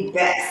 is the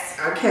best.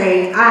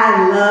 Okay,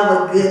 I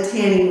love a good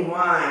tanning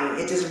wine.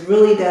 It just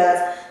really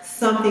does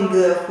something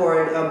good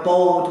for a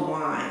bold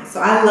wine.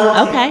 So I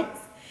love Okay. tannins.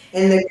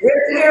 And the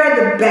grippier,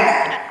 the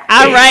better.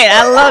 All right,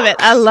 I love it.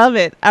 I love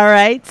it. All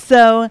right.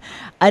 So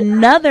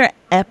another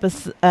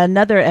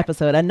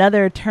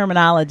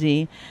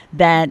terminology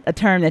that a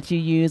term that you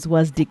used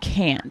was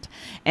decant.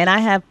 And I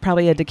have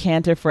probably a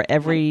decanter for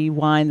every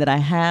wine that I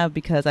have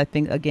because I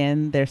think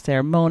again they're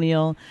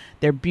ceremonial,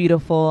 they're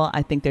beautiful,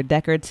 I think they're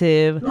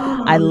decorative.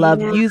 I Oh,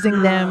 love using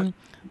yeah. them.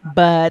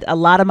 But a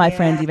lot of my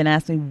friends Yeah. even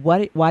ask me,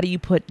 why do you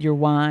put your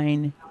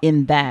wine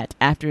in that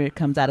after it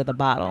comes out of the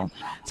bottle?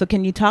 So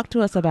can you talk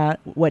to us about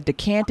what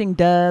decanting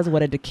does,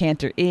 what a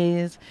decanter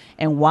is,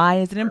 and why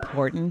is it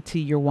important to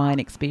your wine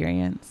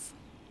experience?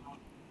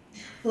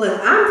 Look,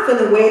 I'm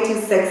feeling way too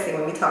sexy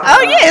when we talking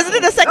Oh about yeah, isn't it a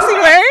decanting. sexy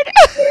Okay. word?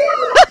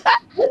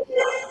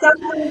 There's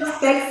something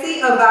sexy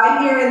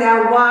about hearing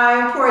that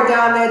wine pour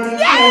down that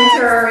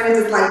decanter and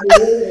it's just like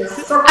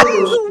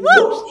circles.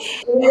 Whoosh.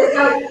 And it's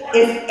like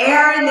it's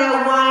airing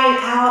that wine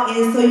out,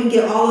 and so you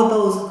get all of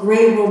those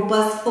great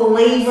robust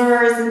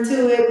flavors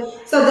into it.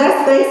 So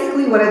that's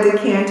basically what a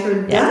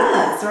decanter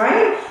Yes. does,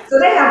 right? So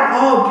they have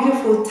all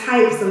beautiful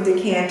types of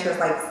decanters,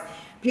 like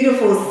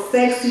beautiful,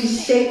 sexy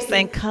shapes,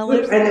 Same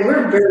colors. and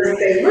we're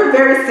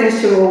very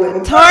sensual with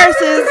it. Taurus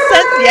is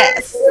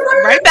yes.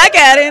 I'm right back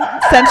at it.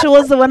 Sensual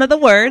is one of the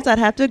words. I'd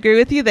have to agree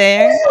with you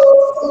there.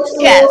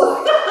 Yes.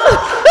 Sensual.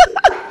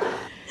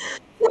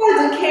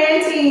 Yeah,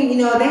 decanting,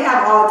 they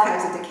have all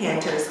types of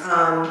decanters.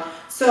 And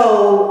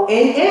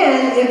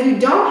if you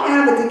don't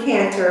have a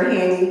decanter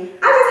handy,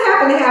 I just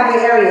happen to have an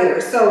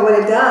aerator. So what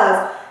it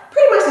does,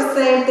 pretty much the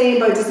same thing,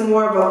 but just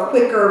more of a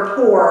quicker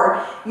pour.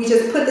 You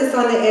just put this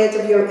on the edge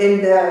of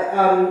in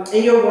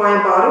your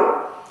wine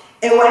bottle.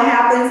 And what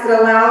happens, it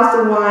allows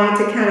the wine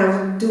to kind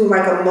of do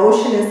like a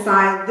motion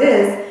inside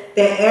this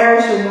that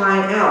airs your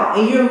wine out.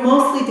 And you're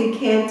mostly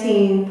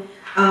decanting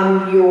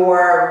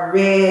your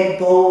red,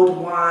 bold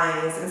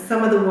wines. And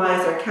some of the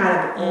wines are kind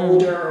of Mm.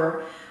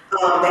 older,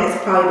 that has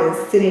probably been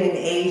sitting and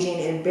aging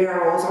in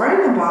barrels or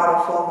in the bottle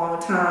for a long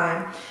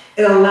time.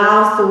 It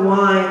allows the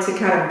wine to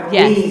kind of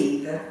Yes.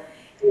 breathe.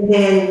 And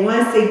then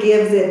once it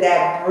gives it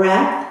that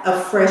breath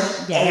of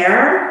fresh Yes.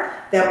 air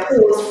that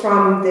pulls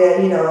from the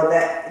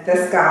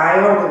sky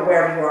or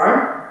wherever you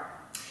are,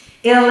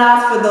 it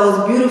allows for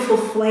those beautiful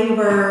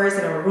flavors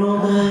and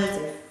aromas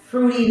and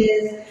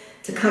fruitiness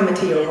to come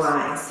into your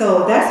wine.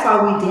 So that's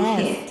why we Yes.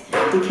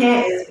 decant.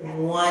 Decant is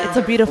It's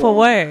a beautiful wonderful.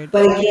 word.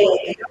 But again,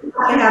 if you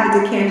don't have a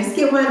decanter, just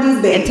get one of these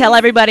And tell babies.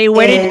 everybody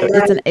And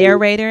it's an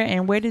aerator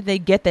and where did they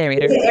get the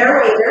it's aerator? an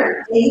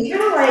aerator, and you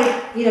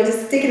kind of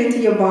just stick it into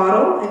your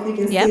bottle, if you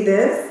can Yep. see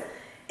this.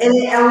 And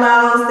it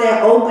allows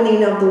that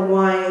opening of the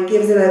wine. It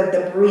gives it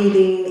the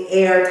breathing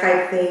air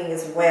type thing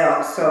as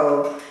well.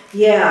 So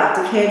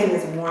yeah, decanting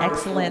is wonderful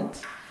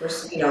Excellent.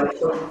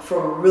 for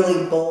for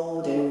really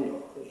bold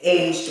and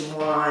aged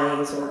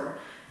wines, or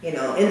and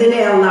then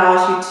it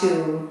allows you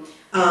to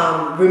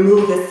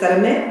remove the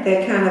sediment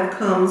that kind of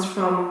comes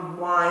from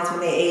wines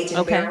when they age in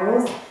Okay.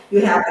 barrels. You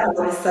have that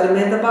little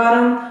sediment at the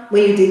bottom.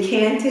 When you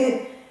decant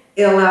it,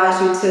 it allows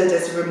you to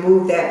just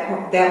remove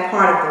that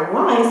part of the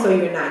wine, so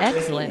you're not drinking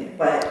Excellent. it.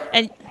 But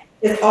And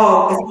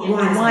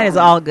wine is wine all is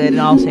all good. good in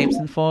all shapes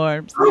and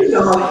forms. Wine is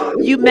all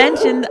You good.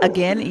 mentioned,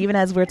 again, even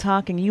as we're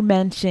talking, you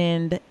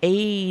mentioned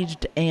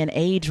aged and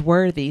age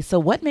worthy. So,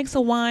 what makes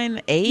a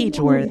wine age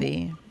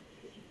worthy?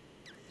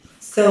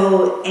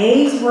 So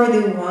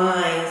age-worthy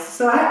wines.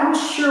 So I'm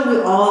sure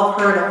we all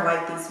have heard of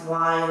like these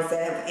wines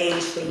that have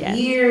aged for Yes.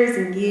 years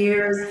and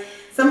years.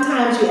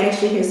 Sometimes you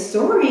actually hear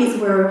stories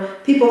where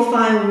people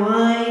find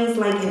wines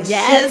like in ships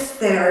Yes.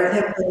 that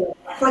have been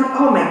like,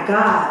 oh my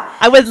God.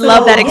 I would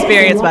love that So yes,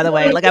 experience, by the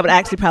way. wine, Like, I would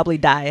actually probably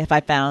die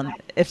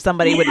if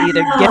somebody would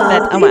either gift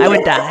that. yeah, Oh, see, I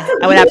would that's die.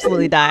 I a would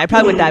absolutely die. I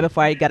probably would die beautiful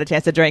before I got a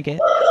chance to drink it.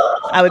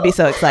 I would be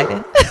so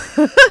excited.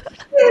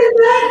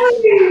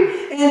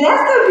 Exactly. And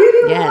that's the beauty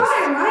of Yes.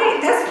 wine, right?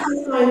 That's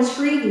why it's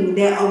so intriguing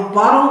that a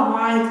bottle of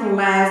wine can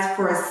last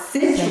for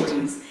Centuries.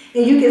 centuries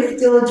and you can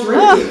still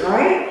drink it, Oh,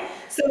 right?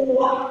 So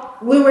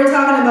when we're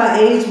talking about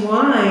aged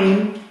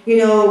wine, we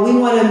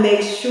want to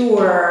make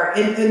sure,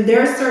 and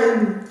there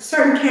are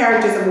certain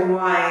characters of a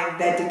wine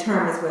that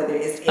determines whether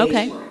it's age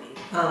okay. worthy.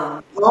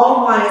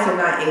 All wines are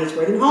not age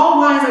worthy. All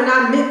wines are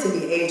not meant to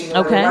be age worthy,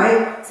 Okay.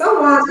 right? Some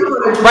wines you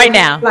want to Right drink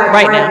now. like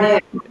Right right now. now.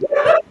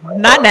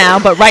 Not now,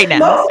 but right now.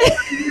 Most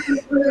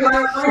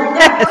right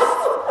Yes.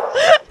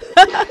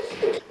 now.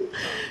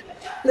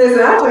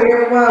 Listen, I drink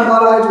every wine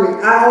bottle I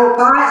drink.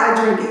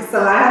 I drink it,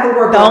 so I have to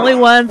work The on only it.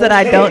 ones that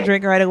I don't Okay.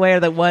 drink right away are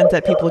the ones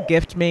that people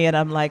gift me, and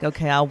I'm like,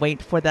 okay, I'll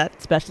wait for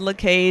that special Yeah,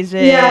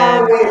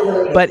 occasion.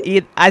 wait. But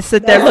I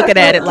sit there That's looking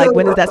at a it like, good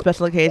when is one. that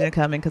special occasion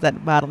coming? Because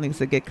that bottle needs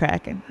to get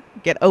cracking,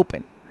 get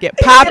open, get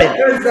popping.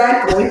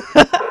 Exactly.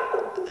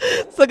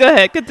 So go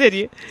ahead,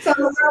 continue. So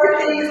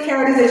certain things,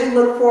 characters that you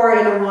look for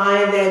in a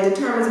wine that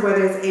determines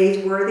whether it's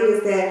age worthy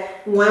is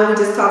that one we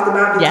just talked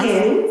about the Yes.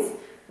 tannins,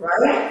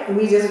 right?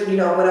 We just went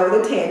over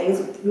the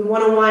tannins. We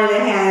want a wine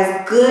that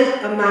has good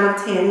amount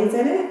of tannins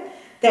in it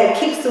that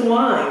keeps the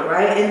wine,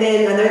 right? And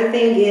then another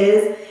thing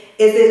is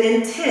it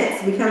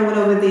intense? We kind of went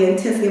over the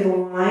intensity of a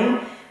wine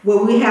where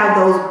we have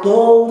those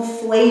bold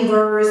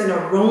flavors and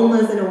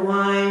aromas in a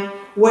wine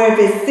where if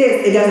it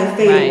sits, it doesn't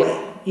fade Right. away.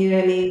 You know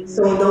what I mean?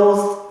 So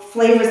those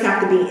flavors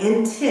have to be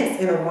intense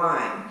in a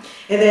wine.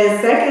 And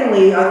then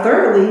secondly or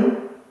thirdly,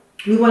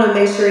 we want to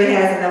make sure it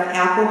has enough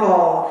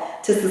alcohol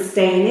to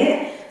sustain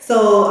it.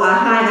 So a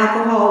high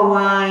alcohol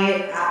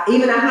wine,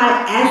 even a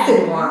high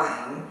acid Mm-hmm.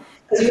 wine,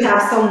 because you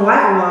have some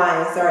white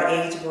wines that are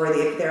age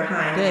worthy if they're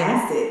high in Good.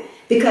 acid,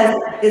 because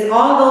it's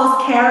all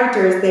those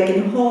characters that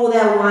can hold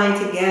that wine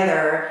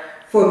together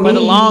for For the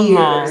many long years.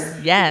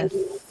 haul. Yes.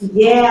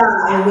 Yeah,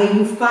 and when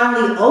you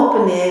finally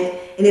open it,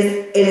 and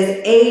it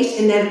is aged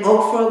in that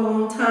oak for a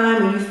long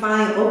time, and you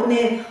finally open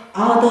it,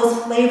 all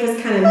those flavors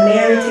kind of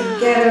marry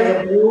together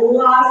and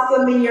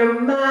blossom in your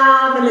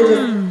mouth, and it's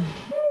just Mm.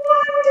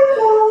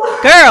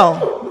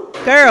 Girl,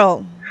 wonderful.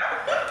 girl,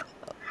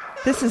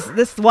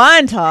 this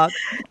wine talk.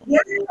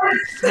 Yes,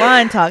 This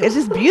wine talk. It's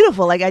just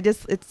beautiful. Like,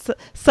 it's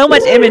so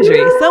much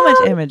imagery. So much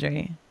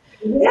imagery.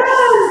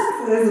 yes,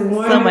 it's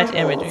So much wonderful. It's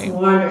imagery.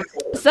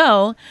 wonderful.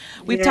 So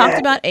we've talked Yeah.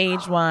 about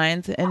aged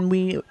wines, and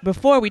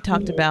before we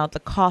talked about the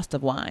cost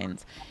of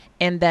wines,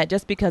 and that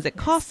just because it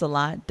costs a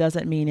lot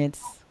doesn't mean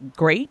it's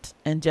great,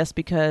 and just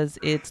because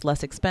it's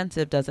less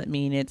expensive doesn't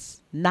mean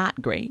it's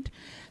not great.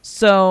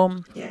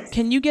 So, Yes.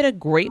 can you get a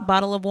great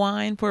bottle of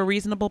wine for a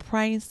reasonable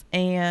price?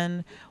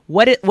 And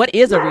what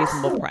is a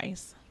reasonable Absolutely.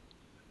 price?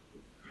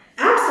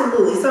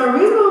 Absolutely. So a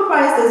reasonable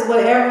price is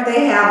whatever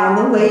they have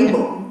on the Okay.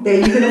 label that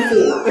you can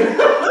afford.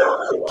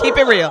 Keep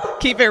it real.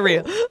 Keep it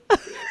real.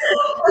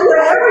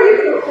 Whatever you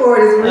can afford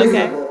is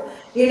Okay. reasonable,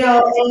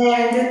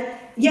 and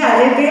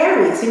yeah, it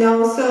varies,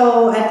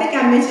 So I think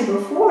I mentioned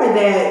before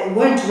that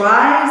what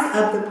drives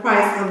up the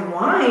price of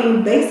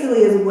wine basically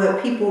is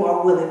what people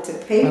are willing to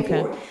pay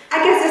Okay. for.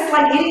 I guess it's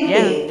like Yeah.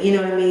 anything, you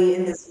know what I mean,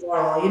 in this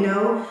world,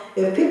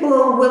 If people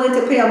are willing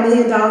to pay $1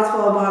 million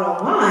for a bottle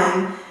of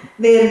wine,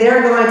 then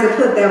they're going to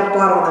put that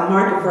bottle on the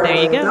market for There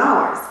 $1 you million.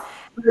 go.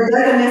 But it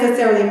doesn't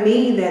necessarily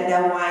mean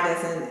that wine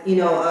doesn't,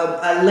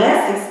 a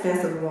less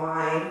expensive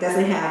wine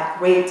doesn't have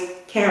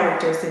great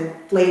characters and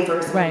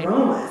flavors and Right.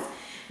 aromas.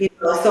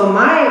 So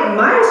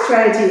my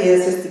strategy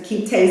is just to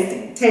keep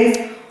tasting. Taste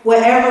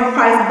whatever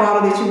price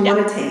bottle that you Yep.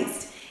 want to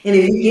taste. And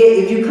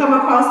if you come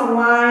across a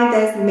wine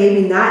that's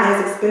maybe not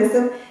as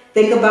expensive,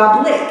 think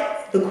about Blick,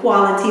 the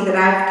quality that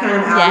I've kind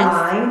of Yes.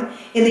 outlined,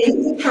 and then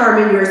you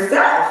determine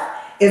yourself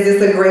is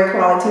this a great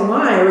quality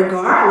wine,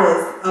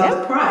 regardless of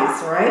the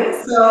price,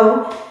 right?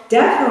 So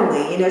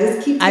definitely,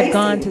 just keep tasting. I've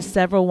gone to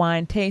several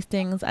wine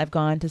tastings. I've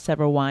gone to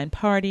several wine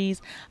parties.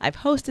 I've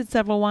hosted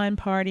several wine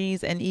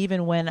parties. And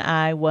even when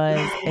I was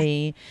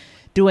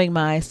doing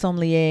my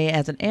sommelier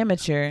as an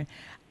amateur,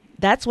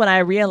 that's when I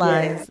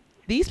realized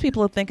these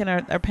people are thinking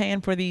are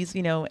paying for these,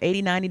 $80,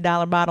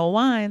 $90 bottle of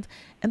wines.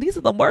 And these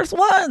are the worst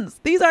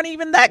ones. These aren't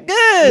even that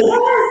good.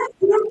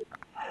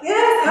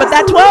 Yes, but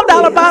that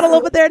 $12 bottle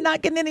over there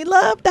not getting any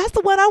love, that's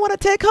the one I want to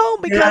take home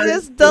because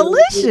it's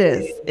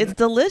delicious. It's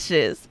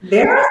delicious.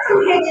 There are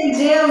some hidden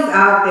gems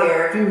out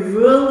there. If you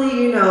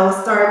really,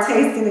 start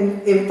tasting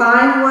and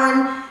find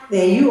one,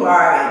 then you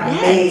are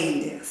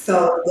made.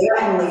 So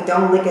definitely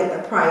don't look at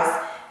the price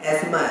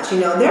as much.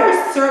 There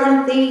are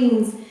certain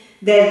things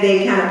that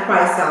they kind of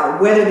price out,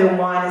 whether the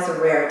wine is a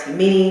rarity,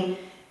 meaning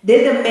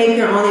did the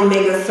maker only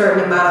make a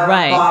certain amount of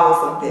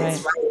bottles of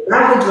this, right?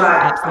 That would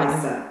drive the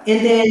price up.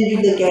 And then you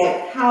look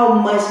at how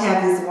much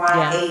have this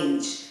wine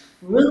aged.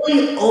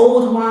 Really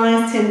old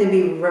wines tend to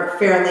be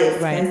fairly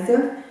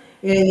expensive,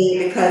 you know what I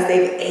mean? Because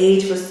they've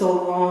aged for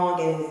so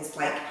long and it's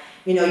like,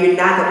 you're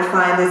not going to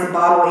find this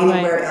bottle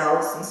anywhere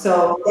else. And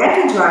so that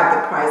can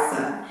drive the price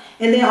up.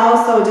 And then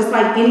also, just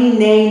like any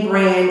name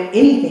brand,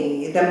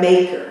 anything, the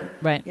maker.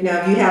 Right.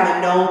 If you have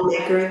a known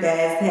maker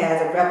that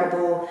has a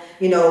reputable,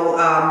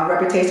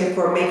 reputation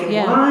for making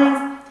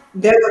wines,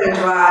 they're going to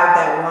drive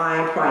that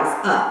wine price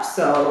up.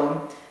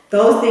 So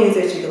those things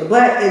that you do,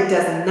 but it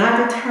does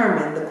not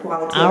determine the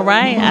quality. All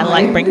right. I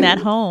like bring that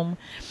home.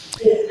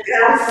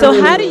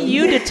 So how do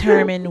you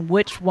determine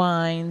which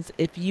wines,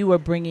 if you are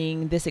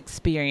bringing this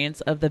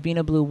experience of the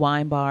Vino Blue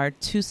Wine Bar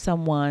to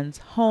someone's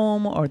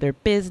home or their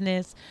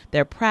business,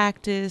 their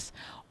practice,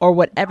 or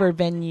whatever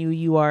venue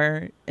you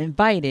are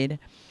invited,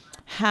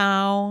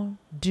 how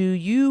do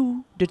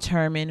you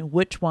determine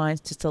which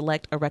wines to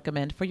select or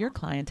recommend for your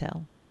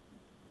clientele?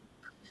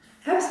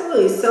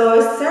 Absolutely.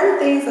 So certain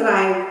things that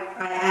I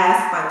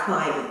ask my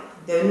client.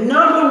 The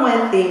number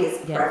one thing is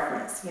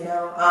preference, and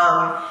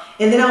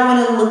then I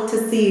want to look to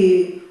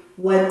see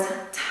what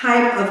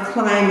type of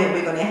climate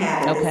we're going to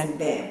have at this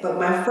event. But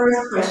my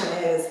first question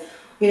is,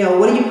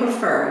 what do you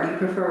prefer? Do you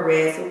prefer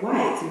reds or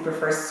whites? Do you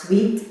prefer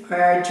sweet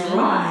or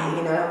dry?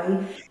 You know what I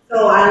mean?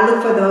 So I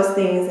look for those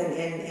things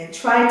and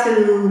try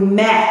to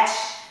match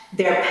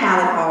their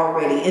palate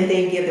already, and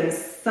then give them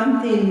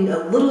something a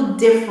little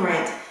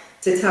different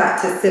to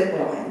sip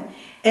on.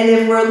 And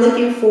if we're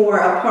looking for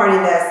a party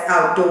that's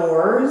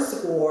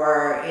outdoors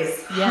or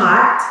is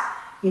hot,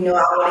 I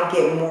want to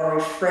get more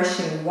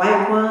refreshing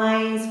white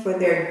wines for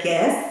their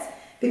guests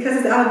because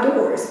it's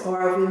outdoors.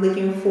 Or if we're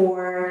looking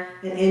for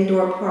an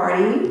indoor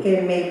party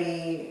and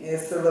maybe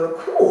it's a little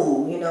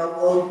cool,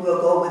 we'll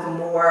go with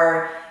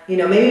more,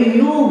 maybe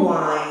mule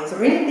wines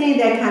or anything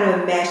that kind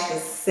of match the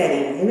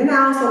setting. And then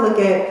I also look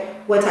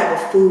at what type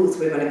of foods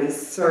we're going to be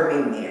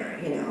serving there,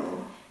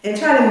 and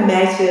try to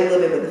match it a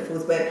little bit with the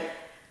foods. But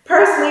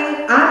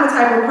personally, I'm the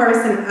type of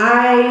person,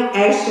 I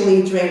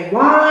actually drink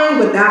wine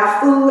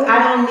without food.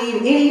 I don't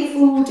need any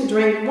food to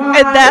drink wine.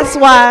 And that's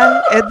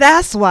why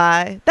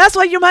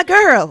you're my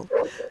girl.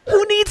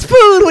 Who needs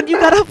food when you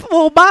got a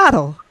full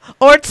bottle?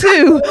 Or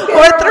 2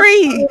 or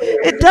 3.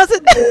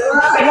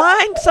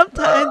 Wine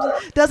sometimes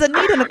doesn't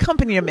need an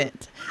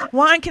accompaniment.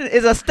 Wine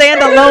is a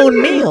standalone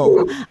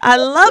meal. I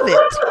love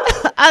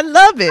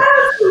it.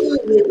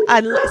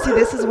 See,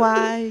 this is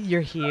why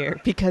you're here,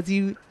 because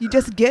you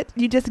just get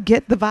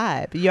the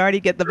vibe. You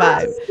already get the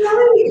vibe.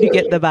 You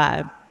get the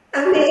vibe.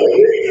 I mean,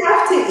 you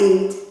have to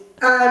eat.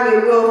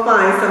 We'll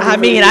find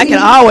something. I can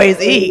always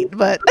eat,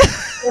 but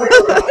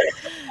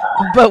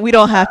but we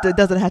don't have to. It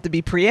doesn't have to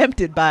be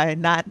preempted by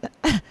not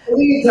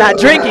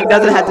drinking.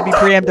 Doesn't have to be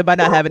preempted by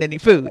not having any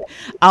food.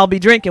 I'll be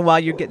drinking while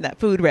you're getting that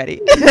food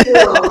ready.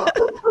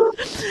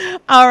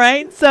 All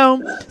right.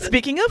 So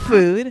speaking of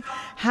food,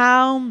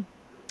 how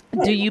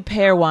do you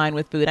pair wine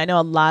with food? I know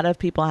a lot of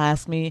people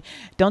ask me,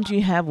 don't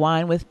you have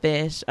wine with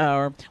fish,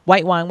 or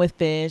white wine with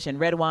fish and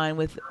red wine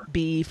with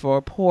beef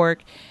or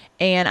pork?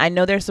 And I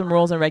know there's some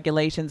rules and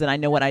regulations, and I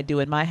know what I do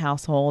in my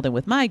household and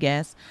with my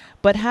guests,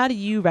 but how do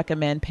you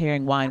recommend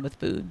pairing wine with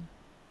food?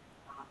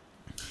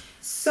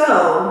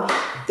 So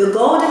the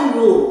golden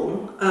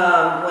rule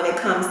when it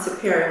comes to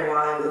pairing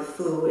wine with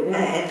food,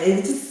 and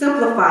it just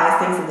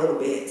simplifies things a little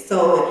bit.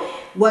 So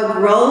what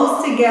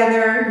grows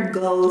together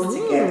goes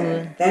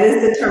together. That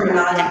is the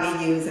terminology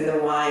we use in the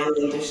wine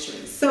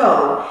industry.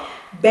 So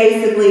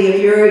basically, if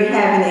you're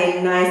having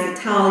a nice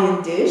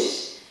Italian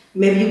dish,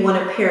 maybe you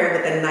want to pair it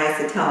with a nice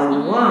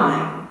Italian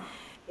wine.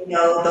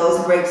 Those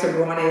grapes are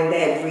growing in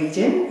that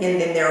region, and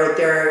then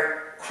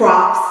their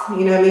crops,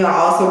 are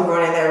also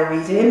growing in that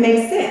region. It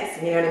makes sense,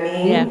 you know what I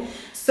mean? Yeah.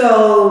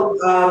 So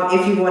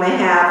if you want to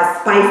have a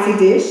spicy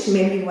dish,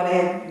 maybe you want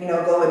to,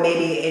 go with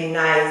maybe a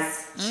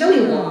nice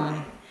chili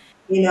wine.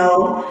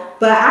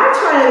 But I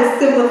try to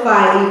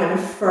simplify even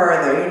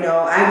further.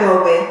 I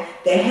go with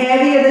the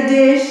heavier the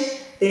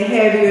dish, the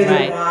heavier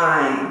the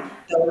wine.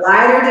 The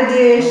lighter the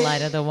dish, The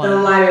lighter the wine. the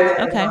lighter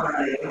the Okay.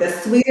 wine. The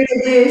sweeter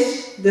the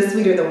dish, the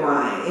sweeter the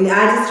wine. And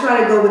I just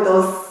try to go with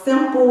those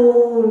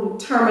simple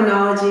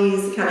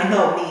terminologies to kind of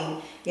help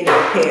me,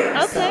 pair.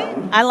 Okay.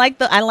 So, I like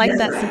that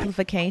right.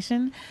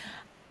 simplification.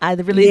 I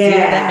really do.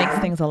 Yeah. That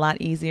makes things a lot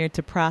easier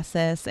to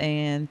process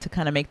and to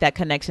kind of make that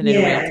connection in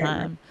real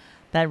time.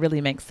 That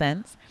really makes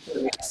sense.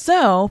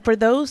 So, for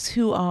those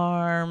who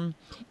are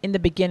in the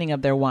beginning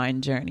of their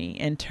wine journey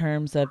in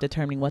terms of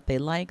determining what they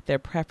like, their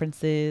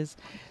preferences,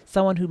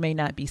 someone who may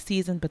not be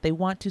seasoned, but they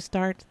want to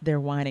start their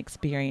wine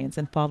experience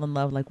and fall in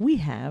love like we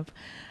have,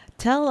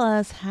 tell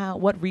us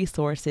what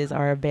resources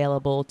are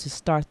available to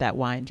start that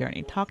wine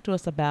journey. Talk to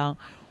us about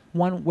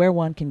where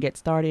one can get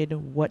started,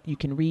 what you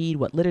can read,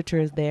 what literature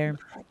is there,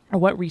 or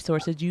what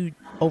resources you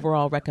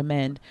overall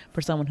recommend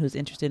for someone who's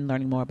interested in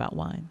learning more about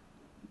wine.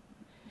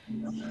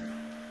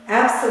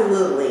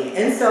 Absolutely.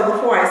 And so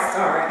before I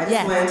start, I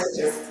just wanted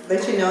to just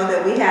let you know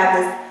that we have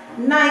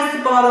this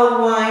nice bottle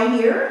of wine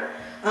here.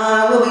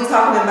 We'll be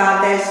talking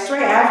about that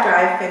straight after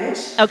I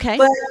finish. Okay.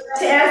 But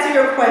to answer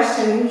your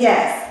question,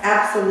 yes,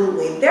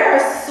 absolutely. There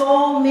are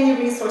so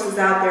many resources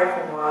out there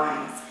for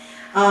wines.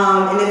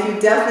 And if you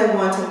definitely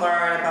want to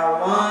learn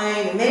about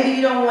wine, and maybe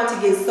you don't want to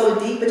get so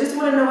deep, but just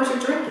want to know what you're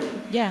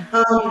drinking. Yeah.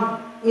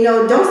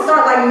 Don't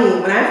start like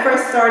me. When I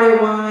first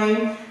started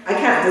wine, I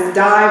kind of just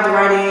dived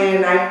right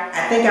in.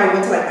 I think I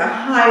went to like the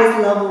highest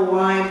level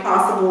wine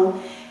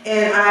possible,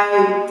 and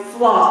I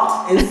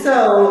flopped. And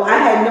so I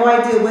had no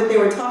idea what they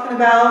were talking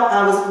about.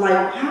 I was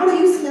like, how do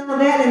you smell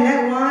that in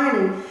that wine?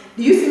 And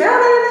do you smell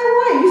that in that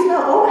wine? You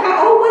smell,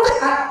 how old was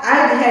it?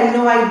 I had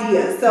no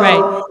idea. So,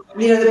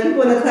 the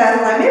people in the class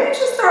were like, maybe you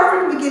should start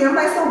from the beginning. I'm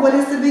like, so what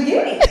is the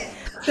beginning?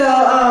 So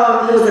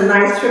it was a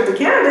nice trip to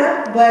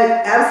Canada, but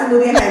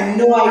absolutely I had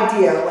no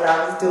idea what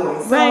I was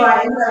doing. So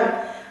I ended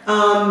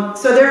up,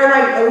 so there are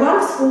like a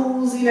lot of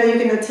schools, you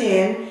can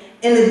attend.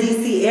 In the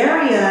DC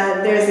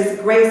area, there's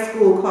this great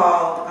school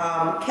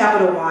called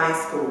Capital Wine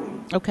School.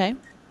 Okay.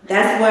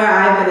 That's where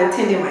I've been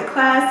attending my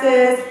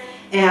classes,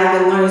 and I've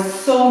been learning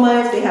so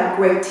much. They have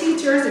great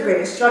teachers, they're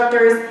great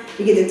instructors.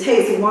 You get to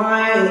taste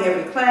wine in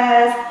every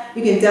class.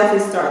 You can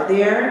definitely start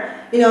there.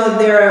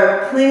 There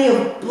are plenty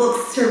of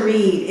books to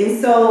read.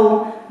 And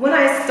so when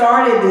I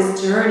started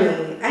this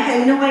journey, I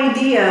had no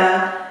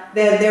idea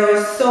that there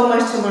was so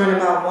much to learn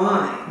about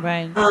wine.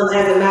 Right.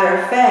 As a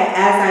matter of fact,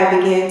 as I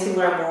began to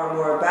learn more and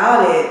more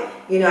about it,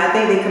 I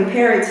think they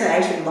compare it to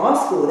actually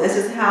law school. That's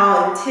just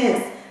how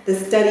intense the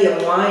study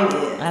of wine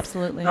is.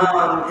 Absolutely.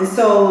 And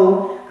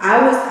so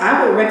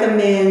I would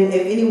recommend,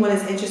 if anyone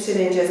is interested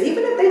in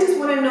even if they just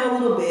want to know a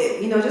little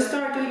bit, just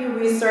start doing your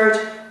research,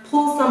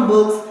 pull some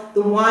books.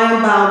 The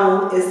Wine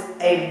Bible is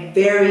a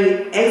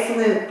very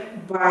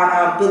excellent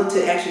book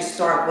to actually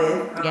start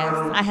with. Yes,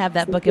 I have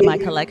that book in my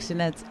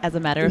collection, as a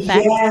matter of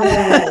fact.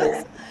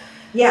 Yes.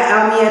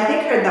 I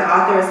think the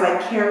author is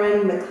like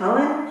Karen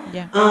McCullen.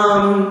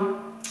 Yeah.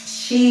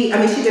 She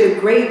did a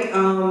great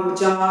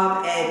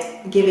job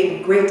at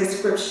giving great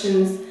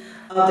descriptions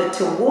of the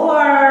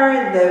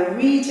terroir, the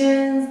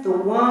regions, the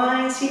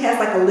wines. She has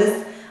like a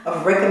list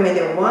of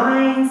recommended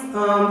wines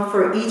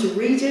for each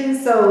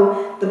region.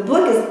 So the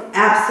book is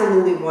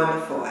absolutely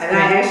wonderful. And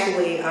I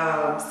actually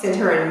sent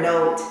her a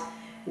note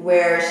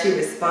where she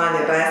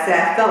responded, but I said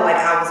I felt like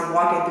I was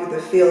walking through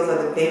the fields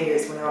of the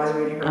vineyards when I was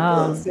reading her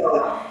book.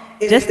 So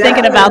just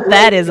thinking about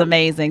that is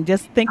amazing.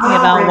 Just thinking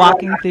about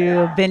walking through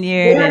a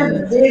vineyard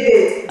and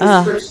vivid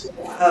description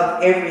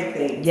of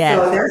everything. Yes.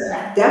 So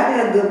that's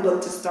definitely a good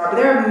book to start. But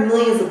there are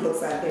millions of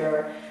books out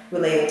there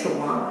related to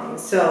wine.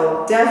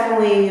 So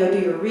definitely, do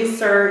your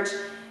research.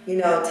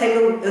 Take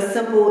a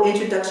simple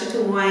introduction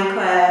to wine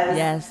class.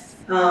 Yes.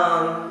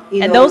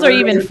 And those are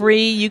even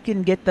free. You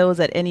can get those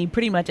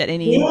pretty much at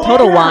any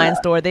Total Wine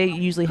store. They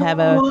usually have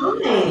Total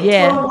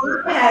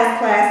Wine has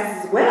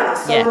classes as well.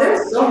 So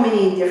there's so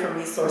many different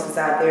resources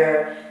out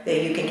there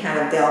that you can kind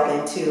of delve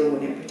into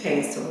when it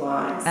pertains to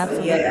wine.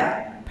 Absolutely.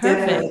 So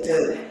Perfect.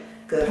 Definitely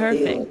good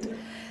Perfect. field.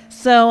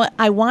 So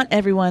I want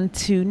everyone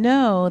to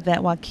know that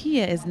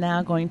Wakia is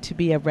now going to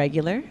be a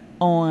regular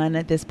on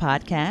this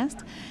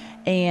podcast.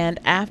 And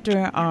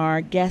after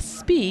our guests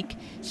speak,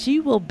 she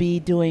will be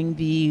doing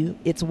the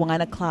It's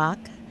Wine O'Clock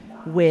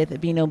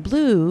with Vino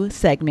Blue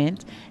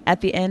segment at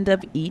the end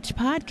of each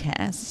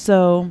podcast.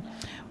 So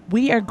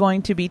we are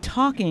going to be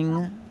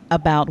talking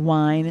about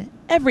wine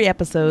every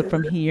episode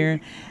from here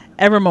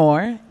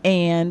evermore.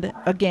 And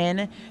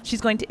again,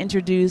 she's going to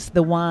introduce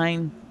the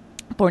wine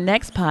for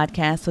next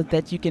podcast so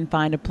that you can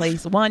find a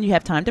place. One, you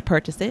have time to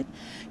purchase it.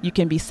 You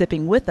can be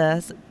sipping with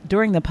us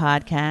during the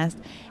podcast.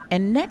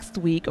 And next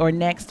week or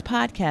next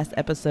podcast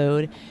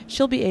episode,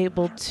 she'll be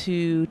able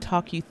to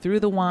talk you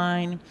through the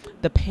wine,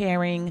 the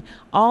pairing,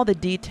 all the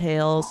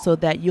details so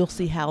that you'll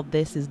see how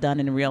this is done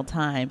in real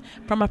time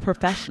from a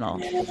professional.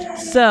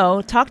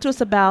 So talk to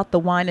us about the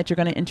wine that you're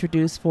going to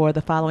introduce for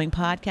the following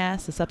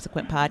podcast, the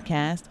subsequent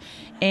podcast,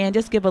 and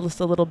just give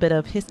us a little bit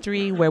of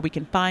history, where we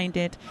can find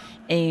it,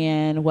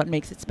 and what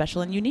makes it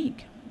special and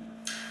unique.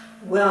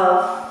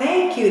 Well,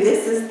 thank you.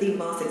 This is the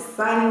most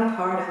exciting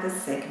part of the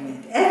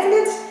segment, isn't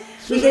it?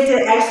 we get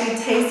to actually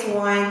taste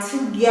wine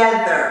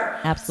together.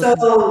 Absolutely.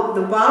 So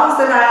the bottles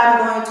that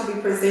I'm going to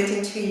be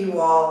presenting to you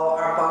all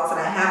are bottles that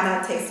I have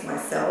not tasted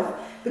myself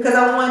because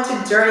I want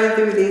to journey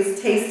through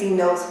these tasting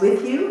notes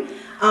with you.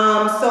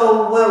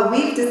 So what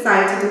we've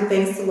decided to do,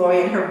 thanks to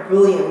Lori and her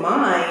brilliant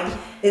mind,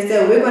 is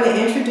that we're going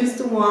to introduce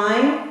the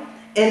wine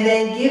and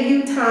then give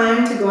you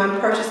time to go and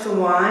purchase the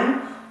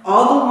wine.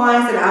 All the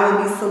wines that I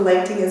will be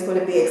selecting is going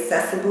to be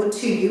accessible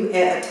to you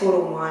at a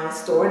Total Wine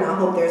store, and I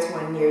hope there's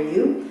one near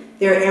you.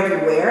 They're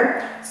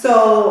everywhere.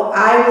 So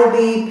I will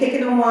be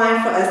picking a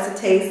wine for us to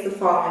taste the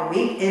following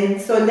week. And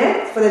so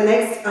for the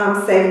next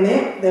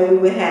segment that we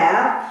would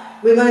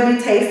have, we're going to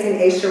be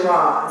tasting a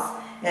Shiraz.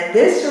 And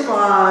this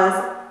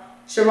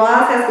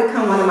Shiraz has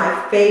become one of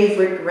my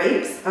favorite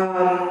grapes.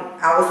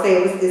 I would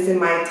say it's in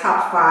my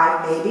top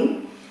 5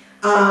 maybe.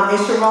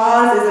 And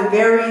Shiraz is a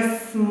very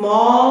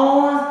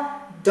small,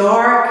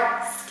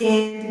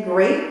 dark-skinned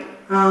grape,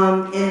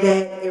 and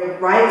that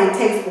it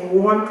takes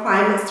warm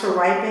climates to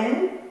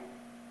ripen.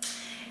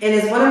 And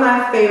it's one of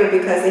my favorite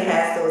because it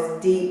has those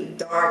deep,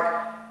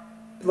 dark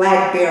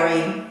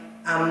blackberry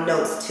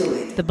notes to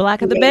it. The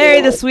blacker the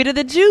berry, the sweeter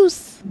the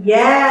juice.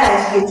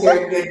 Yes, you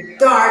get your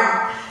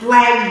dark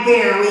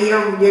blackberry,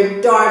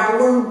 your dark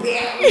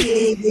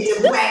blueberry, you get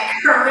your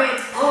black currant.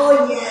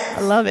 Oh, yes.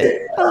 I love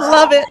it. I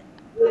love it.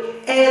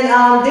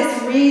 And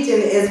this region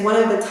is one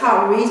of the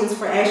top regions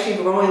for actually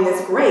growing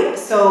this grape.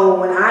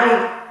 So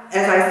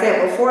as I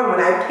said before, when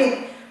I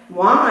pick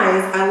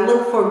wines, I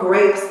look for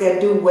grapes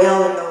that do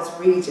well in those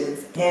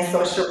regions. And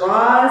so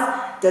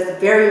Shiraz does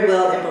very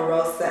well in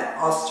Barossa,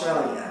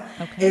 Australia.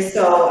 Okay. And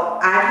so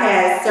I've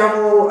had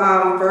several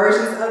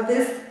versions of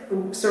this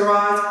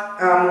Shiraz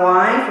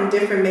wine from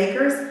different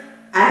makers.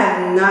 I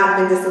have not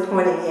been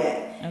disappointed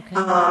yet. Okay.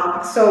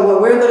 So what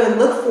we're going to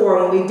look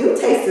for when we do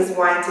taste this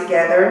wine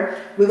together,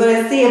 we're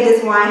going to see if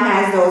this wine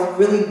has those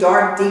really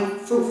dark,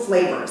 deep fruit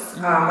flavors,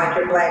 like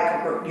your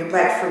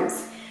black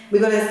fruits. We're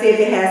going to see if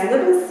it has a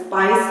little bit of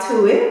spice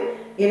to it,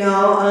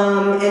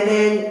 and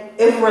then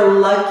if we're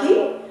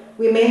lucky,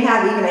 we may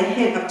have even a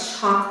hint of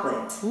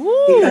chocolate.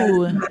 Ooh. Because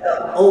of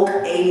the oak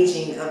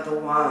aging of the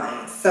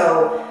wine.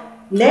 So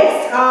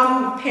next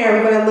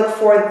pair, we're going to look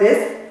for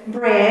this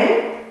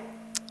brand.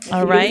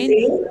 All right.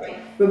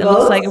 It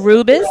looks like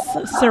Rubus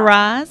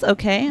Shiraz.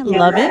 Okay, I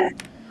love it.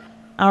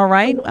 All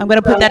right. I'm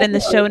going to put that in the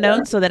show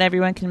notes so that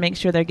everyone can make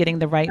sure they're getting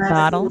the right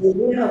bottle.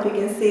 I hope you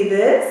can see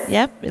this.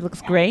 Yep, it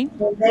looks great.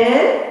 And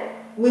then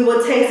we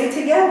will taste it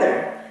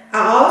together.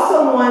 I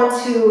also want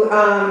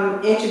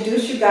to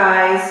introduce you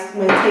guys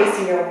when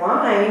tasting your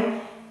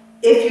wine,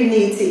 if you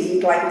need to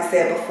eat, like we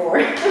said before.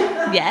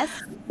 Yes.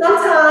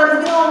 Sometimes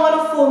we don't want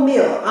a full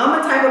meal. I'm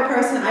a type of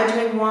person, I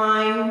drink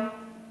wine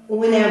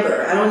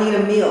whenever. I don't need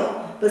a meal.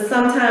 But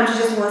sometimes you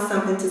just want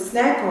something to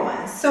snack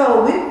on.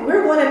 So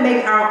we're going to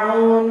make our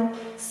own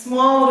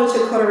small little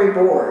charcuterie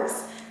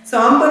boards. So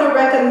I'm going to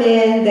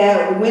recommend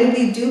that when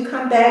we do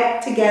come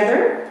back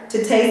together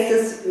to taste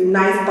this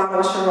nice bottle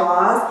of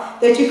Shiraz,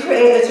 that you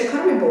create a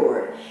charcuterie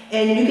board.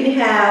 And you can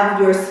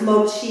have your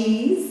smoked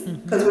cheese,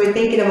 because we're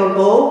thinking of a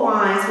bold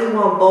wine, so we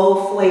want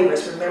bold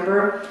flavors,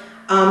 remember?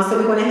 So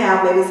we're going to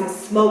have maybe some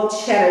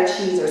smoked cheddar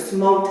cheese or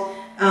smoked,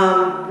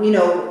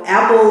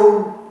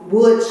 apple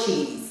wood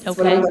cheese. That's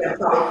what I'm going to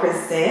probably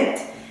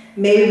present.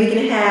 Maybe we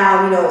can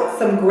have,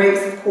 some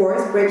grapes, of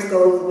course. Grapes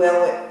goes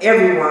well with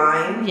every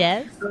wine.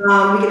 Yes. We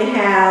can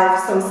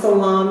have some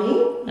salami.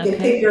 You can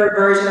pick your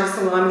version of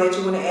salami that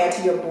you want to add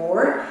to your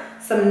board.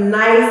 Some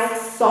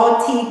nice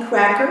salty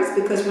crackers,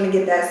 because we're going to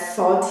get that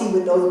salty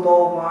with those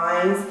bold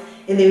wines.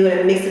 And then we're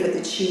going to mix it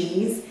with the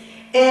cheese.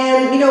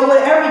 And,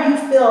 whatever you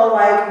feel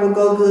like will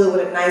go good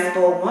with a nice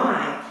bold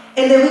wine.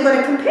 And then we're going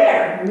to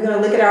compare. We're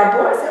going to look at our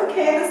board and say,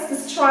 okay, let's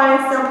just try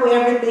and sample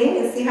everything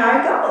and see how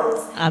it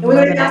goes. And we're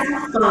going to have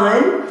some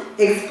fun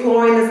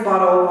exploring this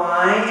bottle of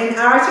wine and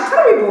our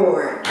charcuterie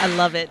board. I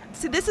love it.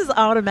 See, this is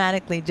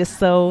automatically just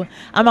so,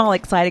 I'm all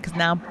excited because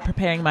now I'm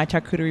preparing my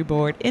charcuterie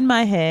board in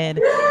my head.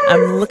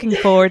 I'm looking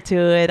forward to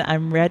it.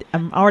 I'm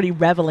already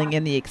reveling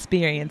in the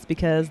experience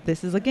because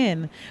this is,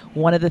 again,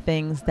 one of the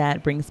things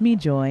that brings me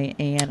joy,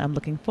 and I'm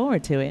looking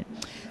forward to it.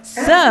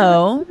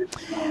 So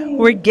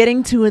we're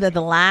getting to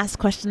the last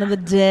question of the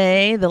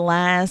day, the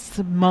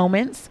last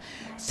moments.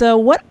 So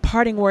what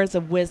parting words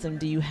of wisdom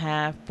do you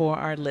have for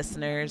our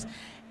listeners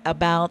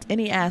about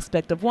any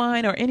aspect of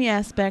wine or any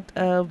aspect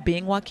of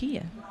being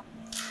Wakea?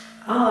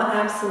 Oh,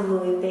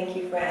 absolutely. Thank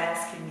you for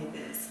asking me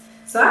this.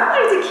 So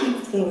I like to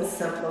keep things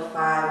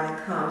simplified when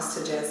it comes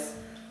to just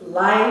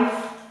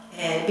life,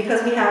 and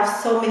because we have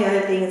so many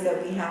other things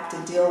that we have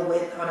to deal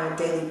with on a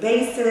daily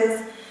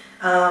basis.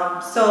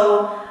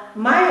 So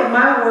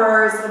my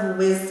words of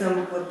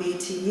wisdom would be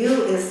to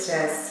you is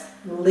just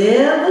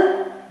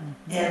live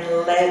and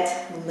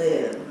let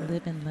live.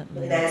 Live and let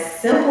live. And that's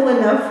simple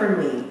enough for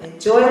me.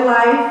 Enjoy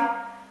life,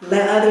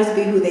 let others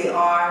be who they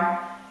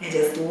are, and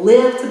just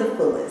live to the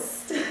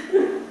fullest.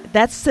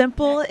 That's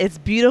simple. It's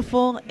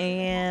beautiful,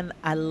 and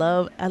I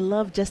love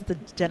just the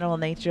general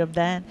nature of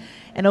that.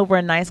 And over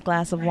a nice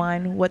glass of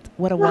wine,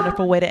 what a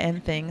wonderful way to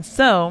end things.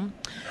 So,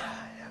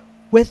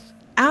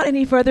 without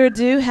any further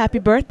ado, happy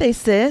birthday,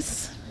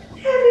 sis.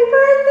 Happy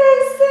birthday,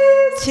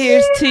 sis.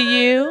 Cheers to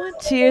you.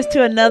 Cheers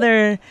to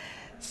another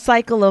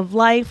cycle of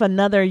life,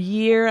 another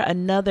year,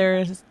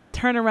 another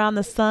turn around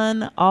the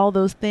sun, all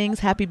those things.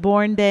 Happy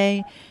born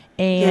day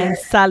and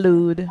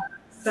salud.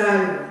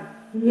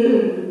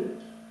 Salud.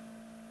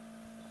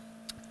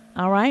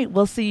 All right.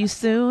 We'll see you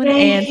soon.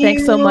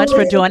 Thanks so much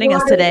for joining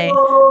us today.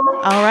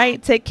 All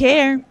right. Take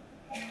care.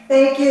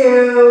 Thank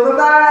you.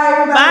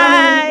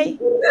 Bye-bye. Bye.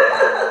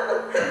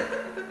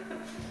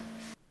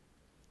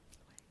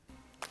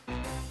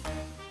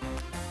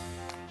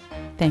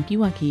 Thank you,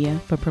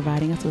 Wakia, for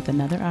providing us with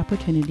another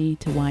opportunity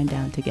to wind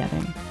down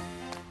together.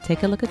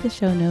 Take a look at the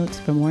show notes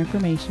for more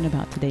information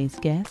about today's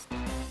guest,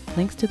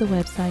 links to the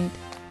website,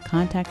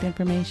 contact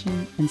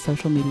information, and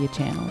social media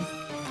channels.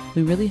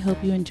 We really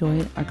hope you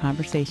enjoyed our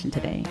conversation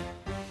today.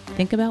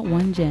 Think about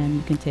one gem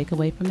you can take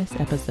away from this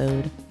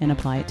episode and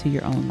apply it to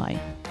your own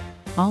life.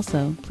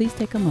 Also, please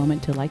take a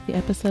moment to like the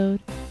episode,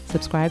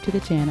 subscribe to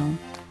the channel,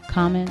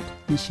 comment,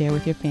 and share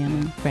with your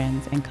family,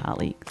 friends, and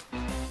colleagues.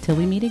 Till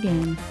we meet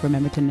again,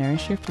 remember to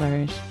nourish your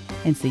flourish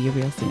and see you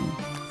real soon.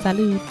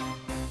 Salud!